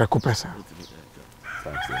 Precopessa.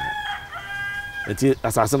 And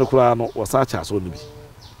assassin crown was such as only.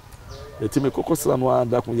 The Timmy Cocosan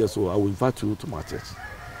that 1 year so I will invite you to my church.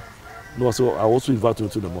 No, so I also invite you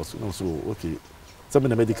to the mosque. No, so okay. Some in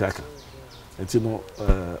the medical and you know,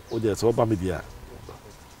 there's all media.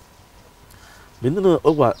 Meaning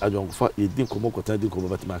over a young fat, it didn't come up didn't come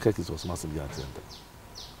about my cakes was massively attended.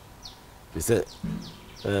 They said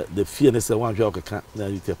the fearness of one joke can't now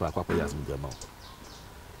you take a couple years with the amount.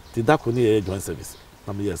 Did that only joint service?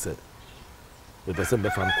 Some years said. The person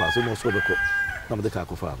fan class, almost over the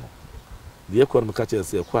Cacofano. The economic catcher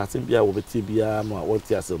said, quite in Bia over Tibia, no, what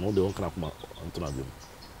yes, and all the own crap on Tonadium.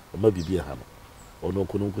 Or maybe be a hammer, or no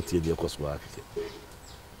Kunukuti, the Coswa.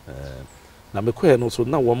 Now, McQueen also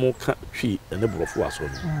now one more tree and a number of was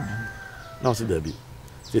on. Now, see, Debbie.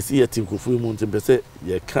 They see a team of full moon and say,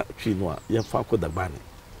 ye can't tree noir, ye found the banny.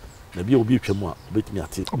 Maybe you'll be more, bet me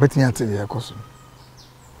at it. Bet me at the Acoso.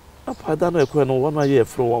 I don't know, one year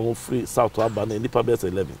from 1 free South Alabama, and Nipa Bess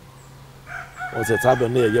 11. On the table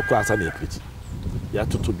near your class and your pitch. You have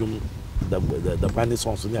to do the banny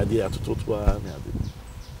songs in the idea to talk to her.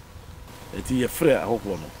 It's a free, I hope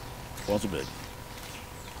one. Want to beg.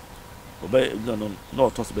 Obey, no,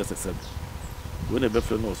 toss best except when a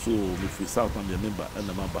better no so if we South and the member and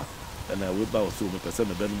the member, and I will bow so the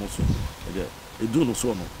percent of Ben Mosso. It do no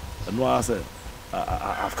so no. And no, I said,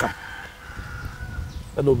 I've come.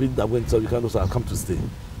 And no bid that went so you can also come to stay.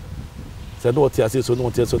 Said no tears, so no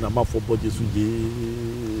tears on a mouth for bodies with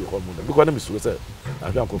the hormone. Because I'm so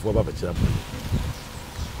I can't go for Baba Chap.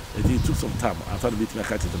 It took some time after the meeting I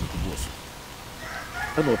catch it in the boss.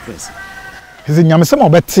 I know Prince. He's in Yamisamo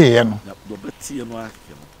Betty, and no Betty and Wack.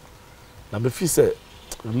 Now, if you say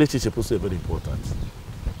relationship is very important,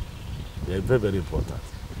 they are very, very important.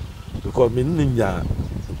 Because Minya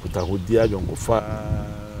put a good dear young far. I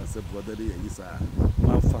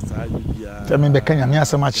mean, the Kenya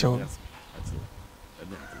so much. It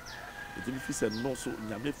said no, so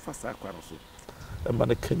Yami fast. I so. And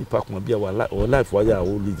man, can you park my beer or life while you are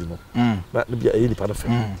leading? That be a any part of it.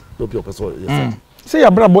 Don't be a person. Say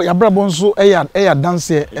your brother, so a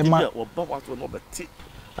dancer, Emma, or Bob will not be.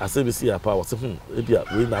 I say, we see a power. Maybe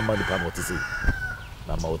we not money power to say.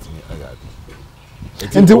 I'm out in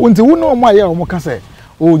the until we know my young can say,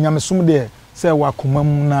 oh, Yamasum there. Say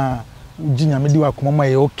Wakumamuna, Virginia, Mediwa Kumama,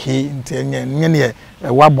 okay, in a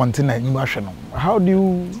Wabontina, National. How do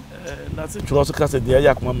you? That's it. You also cast a dear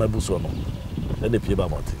Yakuma Busono, and the Piba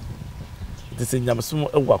Monte. It is in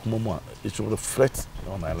Yamasum and Wakumama, it should reflect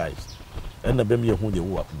on our lives. And the baby who you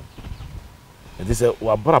walk. And this is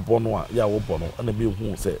what Brabonwa, Yawobono, and the bill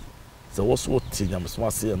who said, so what's what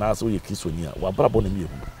Yamaswasi and also your kiss on you, what Brabon and you.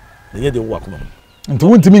 And yet they walk on. And to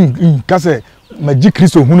want to mean, Casse, Magic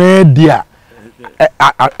Christo, who dear.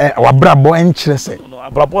 Our brabo and Chelsea. No,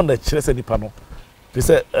 Brabon, the Chelsea Nipano. They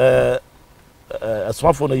said, a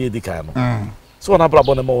swamp for a year decano. So, an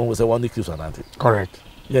Abrabon and Mo was a 1 kiss on auntie. Correct.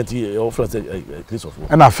 Yet he offers a kiss of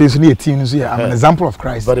and I face a team here. I'm an example of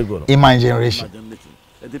Christ. Very good. In my generation.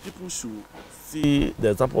 And the people should see the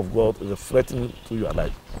example of God reflecting to your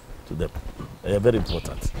life, to them. Very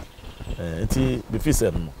important. And before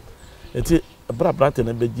said, and Brabant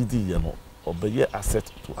and BGD, or be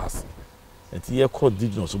asset to us. And here called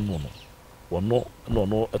digital mono, or no,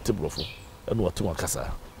 a table of and what to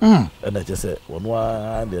Macassar. And I just said, one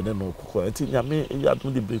and then no cocoa. And you are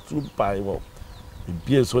doing the breakthrough by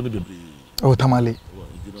Be so bebree. Oh, Tamale.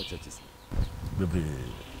 Regional churches. Bebree.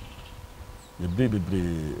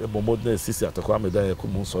 Bebree. Bombo na sisi atakwa me da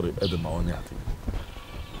yakumu sorry e de ma oni ate.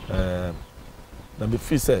 Na me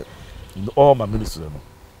feel say all my ministry no.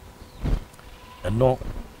 And no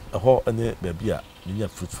a ho any baby a me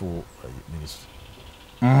fruitful ministry.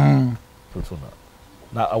 Fruitful na.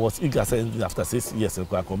 Now I was eager saying after 6 years I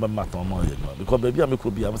come back to my because baby I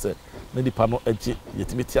could be I say many panel edge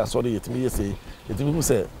yetimi sorry yetimi say yetimi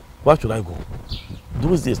say where should I go?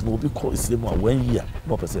 Those days no be call is them 1 year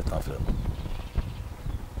no percent after.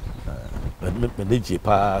 But me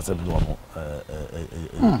pass and no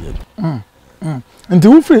Nti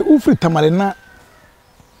ufri Tamale na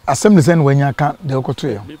assembly sen wanya kan de okoto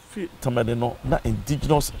yo. Me free Tamale no na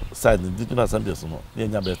indigenous side indigenous assemblies no na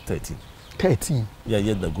nya be 13. 13. Yeah,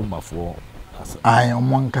 the Guma for I am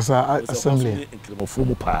one Casa assembly.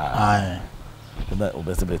 From Pa. And that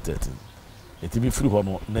obviously 13. It be free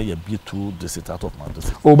one, nay, be two the set out of my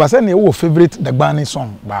district. Oh, but then your favorite the Barney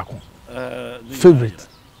song back. Favorite.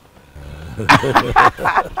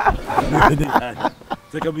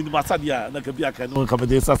 Take a bit Massadia, like a Biaka, no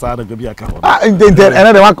accommodate Sasa and a Biaka.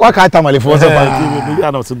 Another one can't Tamale for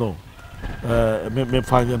I don't know. Me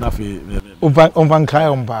find enough. Umpan kai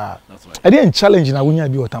umpa. I didn't challenge na wunya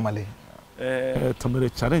bi o Tamale. Tamale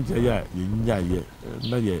challenge ya nya ye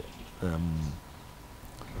na ye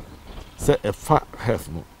say a fat health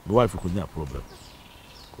no the wife could nya problem.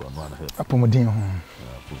 Ko no na health. Apomodin ho.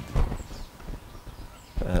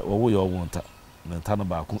 Wo yo wonta na ntana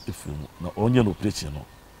ba ko efiri mu na onye no operation no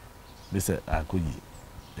me say akoyi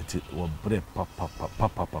eti wo bre pa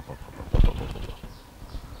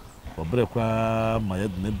obre kwa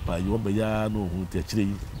mayed ne ba yo ba ya no hu te chire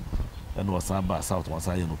yi and was ba south was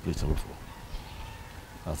I no place for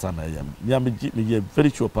asana ya me very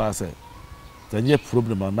sure pass tanye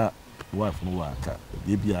problem na wife no waka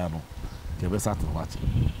de bia no ke be sat no watch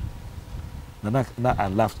na I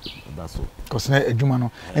laughed that's all cause na adwuma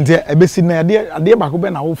no enti ebesi na ade ba ko be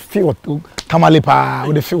na wo feel Tamale pa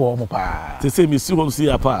wo de feel mo pa te say me si ho si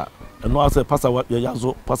apa no say pastor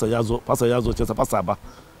yazo chesa pastor ba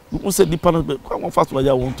we say the panel kwa fast wa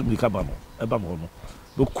ya want to be kaba no e ba mo no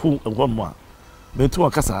do ku e mo a me tu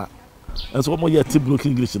akasa enso mo ye tibro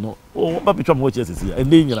English no o ba bitwa mo chesa si e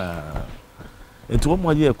ne nyira enti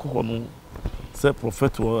mo ye ko no say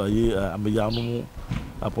prophet o ye ameya no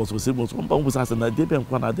apostle say mo so ba mo sa na de ben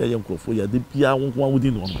kwa na de ye nkofo ya de bia won kwa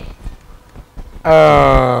wudi no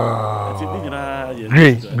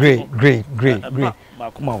great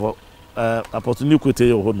makuma ho apostle ni kwete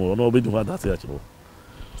ye ho no obedu ha that ya chiro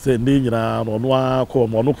say ne nyina no no akọ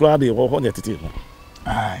mo no kra de ho nya tete no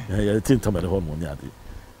ya tin Tamale ho no nya de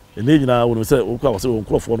ne nyina wo say o kwa wo say wo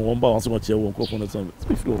nkrofo no wo ba wo so che wo nkrofo no so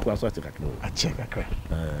if you kwa so a check kakra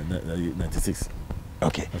 96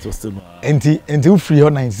 okay so still enti free ho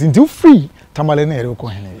 90 enti free Tamale na ere ko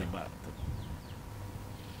hene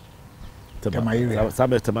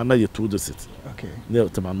Tema na ye to the city. Okay. Near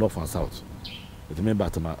Tema north and south. It mean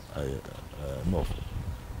about Tema north.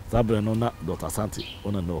 Sabre no na Dr. Santi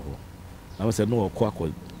on a no. I was no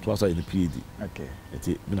kwako twice in the PhD. Okay. It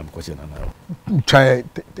me na question na. Try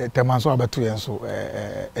Tema so abatu yen so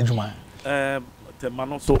adwuma. Tema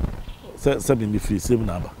no so se me free same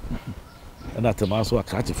number. And that Tema so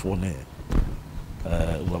catch for ne. We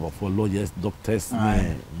have for lawyers, doctors,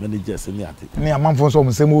 managers, and that. Near Manfo so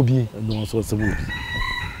Semobi. No, so Semobi.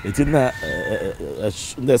 It is not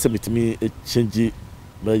there's a me a change,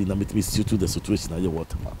 but you know, me suit to the situation. I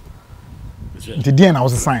water. The day I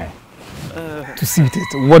was a sign to see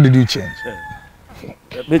it. What did you change?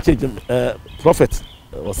 Me change. Prophet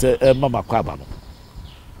was a Mama Kwabano.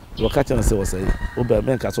 You catch and say, was a Ober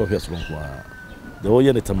men cast off here from the whole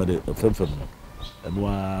year. The Tamale from and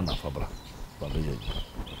one of Fabra. O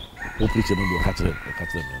preacher no catch them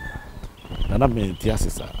na na me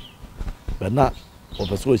tiasisa but na o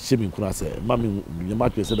person shemi kuna say mami me ma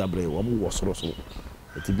pese da bre wo mo wo soro so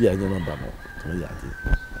eti bia nya number no to ya ati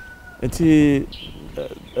enti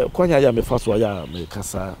kwanya ya me faso ya me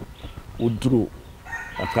kasa oduro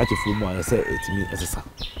akache fu mu ya say etimi esesa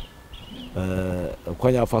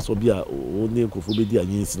kwanya faso bia oni nkofo be di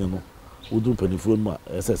anyinsin no oduro panifo mu a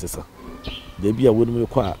esesa de bia wonu me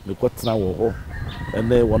kwa me kwatena wo ho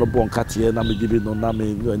ene wono bon katie na me gibi no na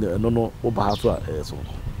me no wo ba ha so so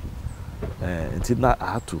enti na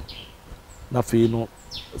atu na fe no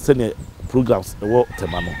se ne programs wo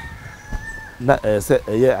tema no na se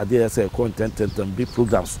ye ade se content and be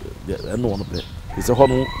programs ene wono pe se ho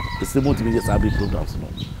no se mo ti be se be programs no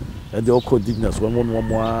and the code digness when one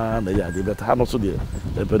more na ya de better ha no so de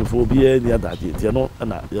perifo bi e ni adaje tie no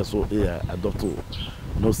na ye so e adopt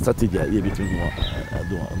no strategy here between no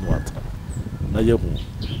na ye hu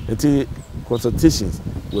enti consultations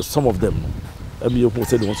with some of them abi ye hu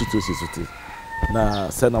say they want to suit na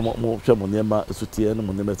say na mo hwe mo nema sutie na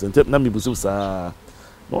mo nema enti na me busu saa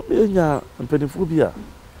no enya mpenifo bi a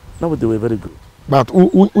na they were very good but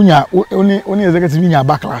unya only executive nya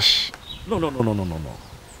backlash no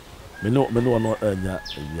me no no enya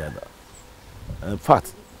yada in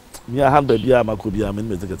fact me hand baby a makobia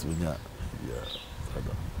me executive nya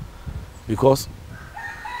because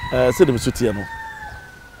say them sutie no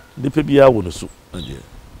nipa bia wo no su ade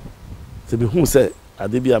se be hu say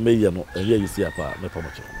ade bia me ye no eye yisi apa me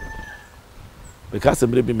pamocho because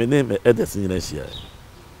me be me name edes nyina hia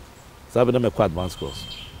sabe na me kwa advance course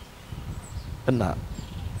na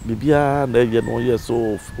bibia na ye no ye so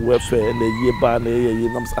welfare na ye ba na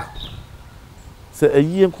ye nam sa se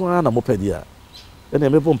ayi nko na mo pedi a na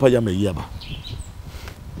me bompa ya me ye ba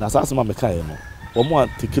na sasa ma me kai no wo mo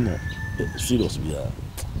atikino serious bia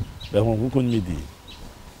be hon kuku ni di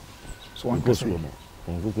so wan ko so no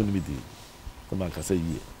hon kuku ni di to man ka say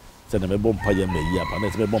ye se na me bompa ya me ye ba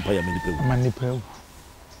na se me bompa ya me ni pe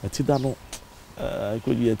ati da no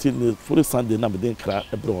ko ye ti ni for Sunday na me den kra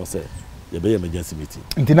ebre won say ye be emergency meeting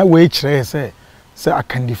nti na we kire say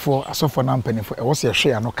akandifo asofo na mpanifo e wo se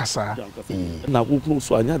hwe ano kasa na kuku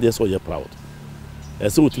so anya de so ye proud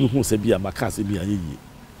se otimi hu se bia maka se bia ye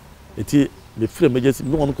eti me free emergency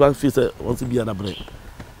no one kwa face won se bia na bre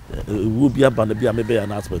wo bia ba na bia me be ya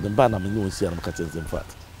na aspe ba na me no si ya na ka chenze fat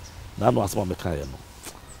na no asma me ka ye no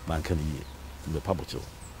man kan ye me pabocho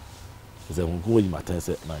ze won ko yi matan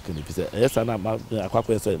se man kan fi se esa na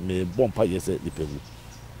akwakwa se me bompa ye se lipewu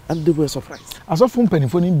and they were surprised as of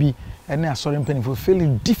mpanifo ni bi ene asori mpanifo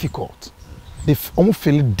feel difficult they almost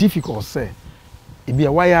feel difficult say e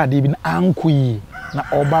bia why are they been ankoyi na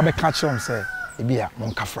oba be catch them say e bia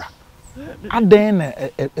mon kafra and then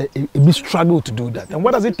we struggle to do that and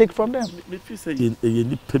what does it take from them me feel say ye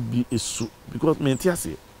nipa bi esu because me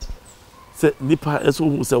ntiase say nipa eso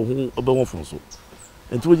hu say hu oba won fon so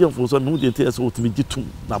enti wo je fon so no de ntia so otimi gitum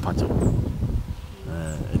na pache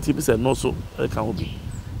enti bi say no so ka ho bi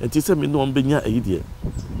enti say me no mbenya ayi de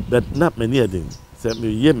but na me ne eden say me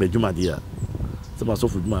ye medwuma de a say ma so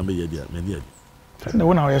fu dwuma me ye de me ne eden na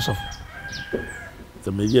wona yeso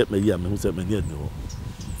say me ye me hu say me ne eden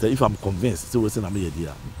say if I'm convinced say we say na me ye de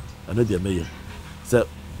a ana de me ye say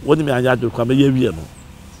woni me anya adwo kwa me ye wie no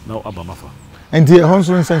na abamafa enti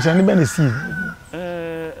honso nsanchane ne be na si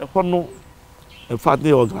hono in fact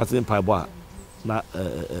they organizing paibo na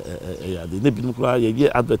ya de ne binum kura ye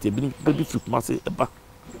advert binum be fi kuma se eba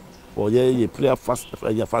or ye prayer fast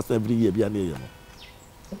ya fast every year bia na ye no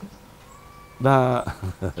na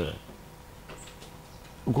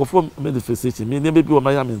go for manifestation me ne be bi o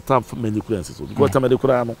ma ya me time for many kura so because time de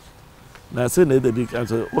kura no na say na de bi kan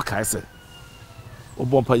so o kai say o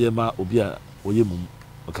bompa ye ma obi a oye mum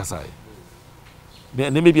o kasai me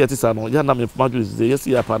ne me bi atisa no ya na me madu say yes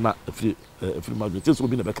ya pa na free madu so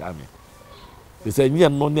obi na be ka me they say nya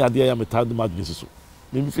no ne ade ya me tadu madu so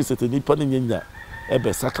me mi fi sete ni pa ne nya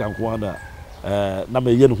ebe sakra nko na na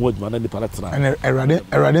me ye no ho adwuma na ni para tra and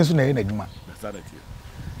erade so na ye na adwuma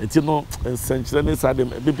enti no ensenchire ne sade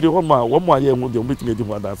bibiri ho ma wo mo aye hu de o bitime di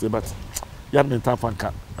ho adanse but ya me ta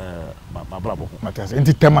fanka ma brabo ho matas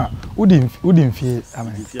enti tema udi mfie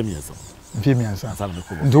amane mfie miensa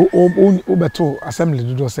ndo o beto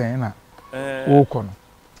assembly do say na o ko no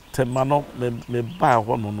tema no me ba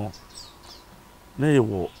ho no na ye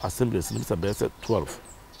wo assembly sin bisa be 12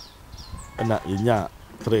 na yenya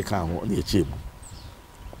 3 kan ho na ye chim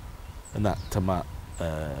na tema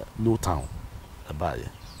new town abaye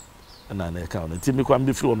na na ka on ti mi kwa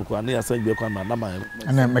mbi fi won kwa na ya san gbe kwa na ma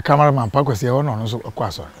na me cameraman pa kwese e wono so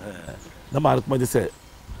kwa so na ma ko de se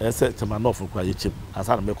ese tema no for kwa ye chim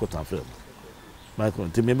asa na me ko tan film ma ko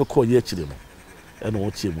ti me ko ye chire no e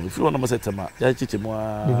no chim mo fi won ma se tema ya chiche mo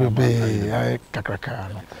a bebe ya kakraka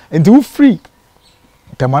no enti wo free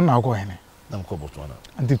tema na ko hene na ko Botswana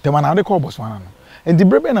enti tema na de ko Botswana no enti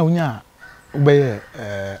brebe na unya ubeye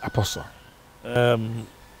apostle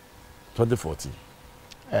 2014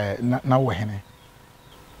 na wo hene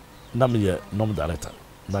na me ye nom director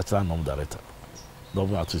bachelor nom director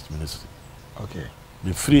government artist ministry okay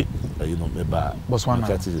me free you know me ba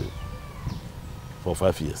Botswana for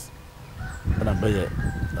 5 years and I'm be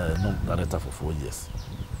nom director for 4 years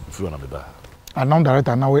free na me ba a nom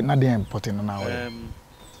director na we na dey important na we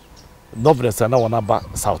novels na wana ba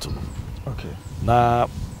south okay na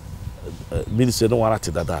ministry no wana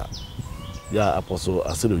ti dada ya apostle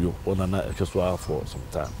Osei-Wusu ona na ekeswa for some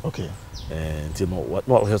time okay you know what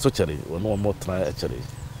no he so chere no more try chere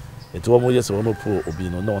it wo mo yes wo no pro obi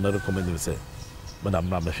no na ona recommend me say na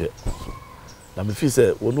mehwe na me feel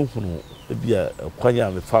say wonu hunu bia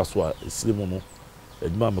kwanya me fa so a esirimu no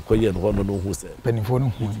adwuma me koye no ho no hu say penifo no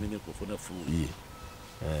hu me nkofo na fu yi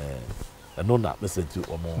eno na message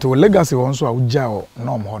omo to legacy won so a ugya o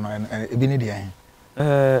na omo ho no ebi ne dia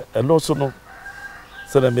eno so no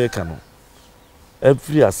say na me ka no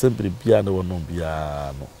every assembly bia na wono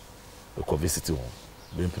bia no ko visit ho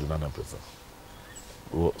be mpirina na pesa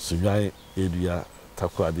o sunyan area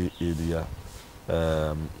takwade area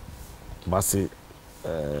masi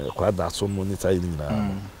kwada so no ni tai ni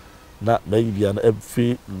na maybe bia na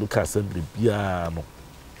every local assembly bia no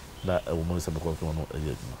na wo mo se me ko no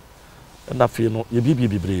eya djuma na fi no ye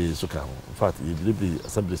bibre so ka ho in fact ye bibre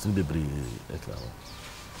assembly so bibre e ka ho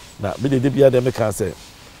na me de bia de me can say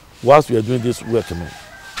whilst we are doing this work no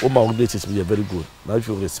all my organizations be very good. Now if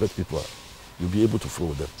you respect people you'll be able to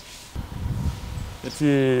follow them. It's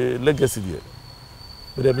a legacy there.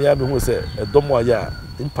 But the me who say a domo ya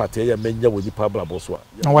impact ya menya we ni pabla boswa.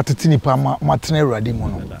 Na watete ni pa matene rade mo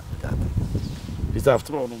no. It's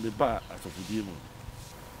after all on the bar as of the demo.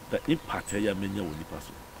 The impact ya menya we ni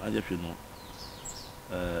paso. Anya hwe no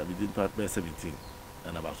within part by 17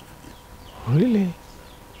 and about 15. Really?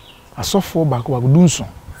 Asofo back wa gudunso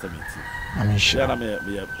 17. I mean sure. Yeah,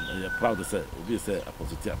 I'm proud to say we say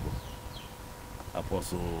Apostle Tiago.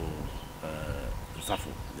 Apostle Safo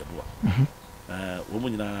Yeboa.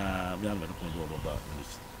 Woman na me am no do about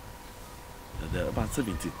ministry. About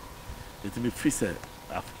 17. It me feel say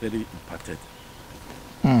very impacted.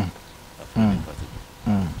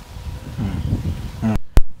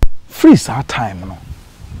 Free our time no.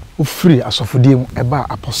 O free asofodie eba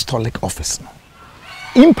apostolic office no.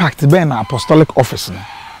 Impact be na apostolic office no.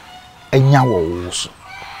 Enya wo so.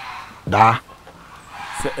 Da.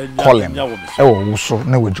 Call him. Ewo so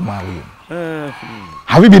na wadwuma we.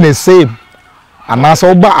 Have you been the same? And now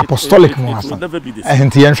so apostolic no it will never be the same.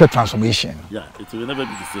 And transformation. Yeah, it will never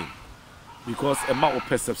be the same. Because a matter of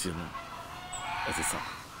perception as a son.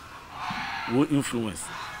 Will influence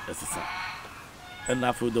as a son. And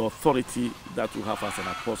now for the authority that you have as an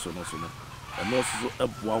apostle also. And also a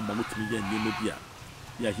one moment to me and maybe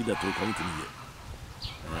yeah, he that will come to me.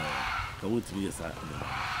 Come to me as I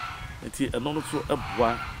and also a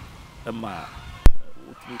boy what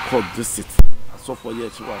we call this so for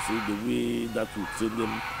years you are saying the way that you train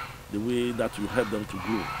them, the way that you help them to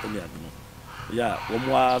grow. Yeah, one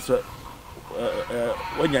more so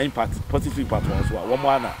when you impact positive impact also one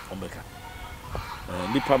more na omeka.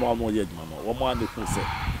 Nipa no one year mama, one more na who say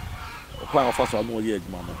kwa offer so one year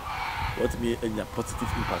mama. What me any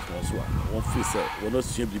positive impact also one feel say we not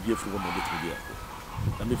see be for one bit there.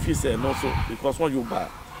 And me feel say and also because when you buy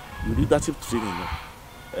you leadership training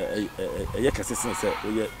a consistent say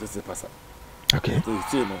oh this is person. Okay. So you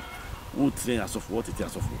say no who train as of what it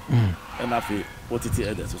is of and after what it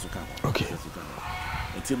is so can. Okay.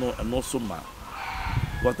 And you know and also ma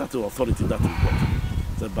what that authority that we got.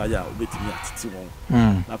 So by ya wait me at T1.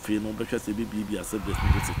 After no be say BB as this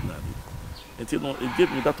now. And you know it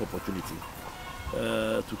gave me that opportunity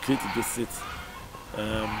to create this sit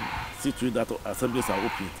that assemblies are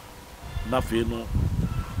open. Now you know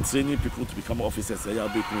training people to become officers, I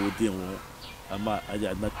have been with them. I am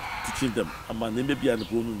not teaching them. I'm maybe an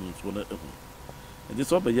and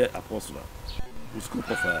this over here apostle. We scope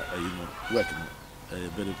of working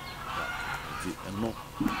very and no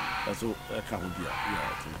that's all I can't be.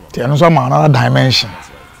 Yeah, another dimension.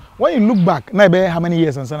 When you look back, how many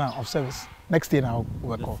years of service? Next year now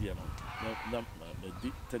we call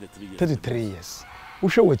 33 years. 33 years. We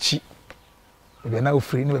show what cheap. We are now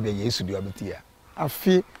free. We are used to do it. I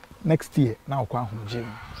feel next year now kwa home.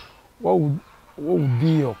 What would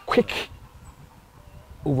be your quick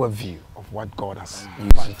overview of what God has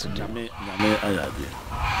planned to do?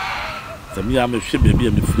 Some year me ship baby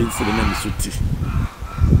and me friends the name suti.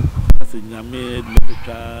 I say nyame me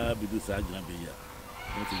twa bi do sa gina be ya.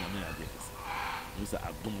 Not nyame ade. We say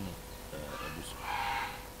adom no ebuso.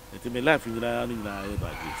 It me life nyina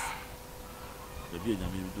by grace. Baby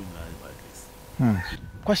nyame we do by grace.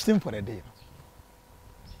 Question for the day.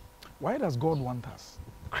 Why does God want us,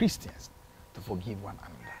 Christians, to forgive one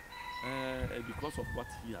another? Because of what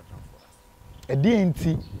He has done for us. A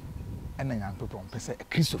DNT and a young people, a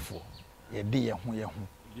Christopher, a dear who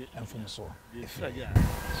and from so.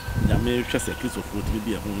 Yame just a Christopher to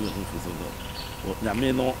be a home for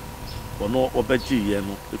Yame no, or no, or Betty,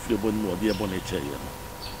 if you want more dear Bonnet,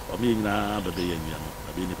 or me now, the day and Yam,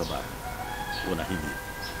 a being papa, when I hear you.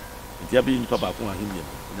 If you are being papa, when I hear you,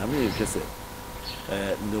 Yame just said.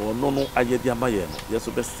 No, I get the Mayan. Yes,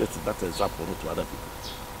 the best set that example to other people.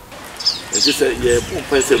 It is a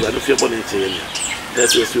person, I don't feel bonnet.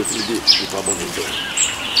 that's what you do the pabon into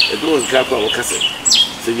a do in cap or cassette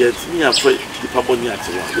so yet me and pray the pabon yet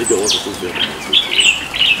they don't want to do them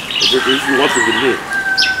if you want to be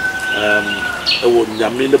I would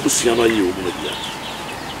mean the Busiano you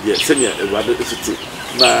yes senior a rather city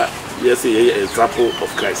now yes a example of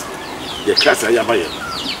Christ the class I am by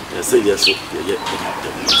and say yes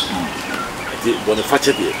the Boniface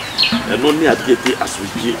and only at get the as we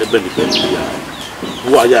give a benefit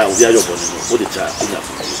who are ya we are your body what the child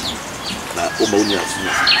na omonia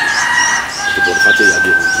the Boniface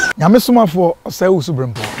ya nyame soma for Osei-Wusu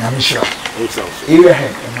Brempong nyame shira area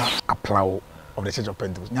head na applaw of the Church of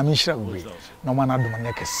Pentecost nyame shira we no man adom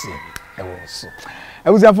nya kese e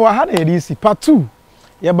wo so for ha na yesi part 2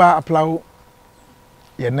 ye ba applaw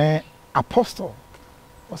ye ne apostle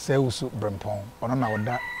Osei-Wusu Brempong ono na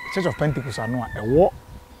oda Church of Pentecost ano a ewo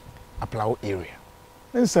applaw area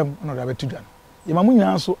nsem no da betu dan ye ma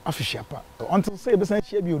munya so afihia pa until say be san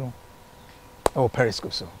hia bi no e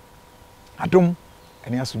periscope so adom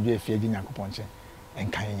ene asodwe afia gi Nyankopon nche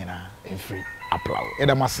enkan nyina every applaw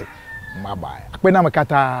eda mase bye bye akpe na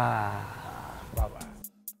makata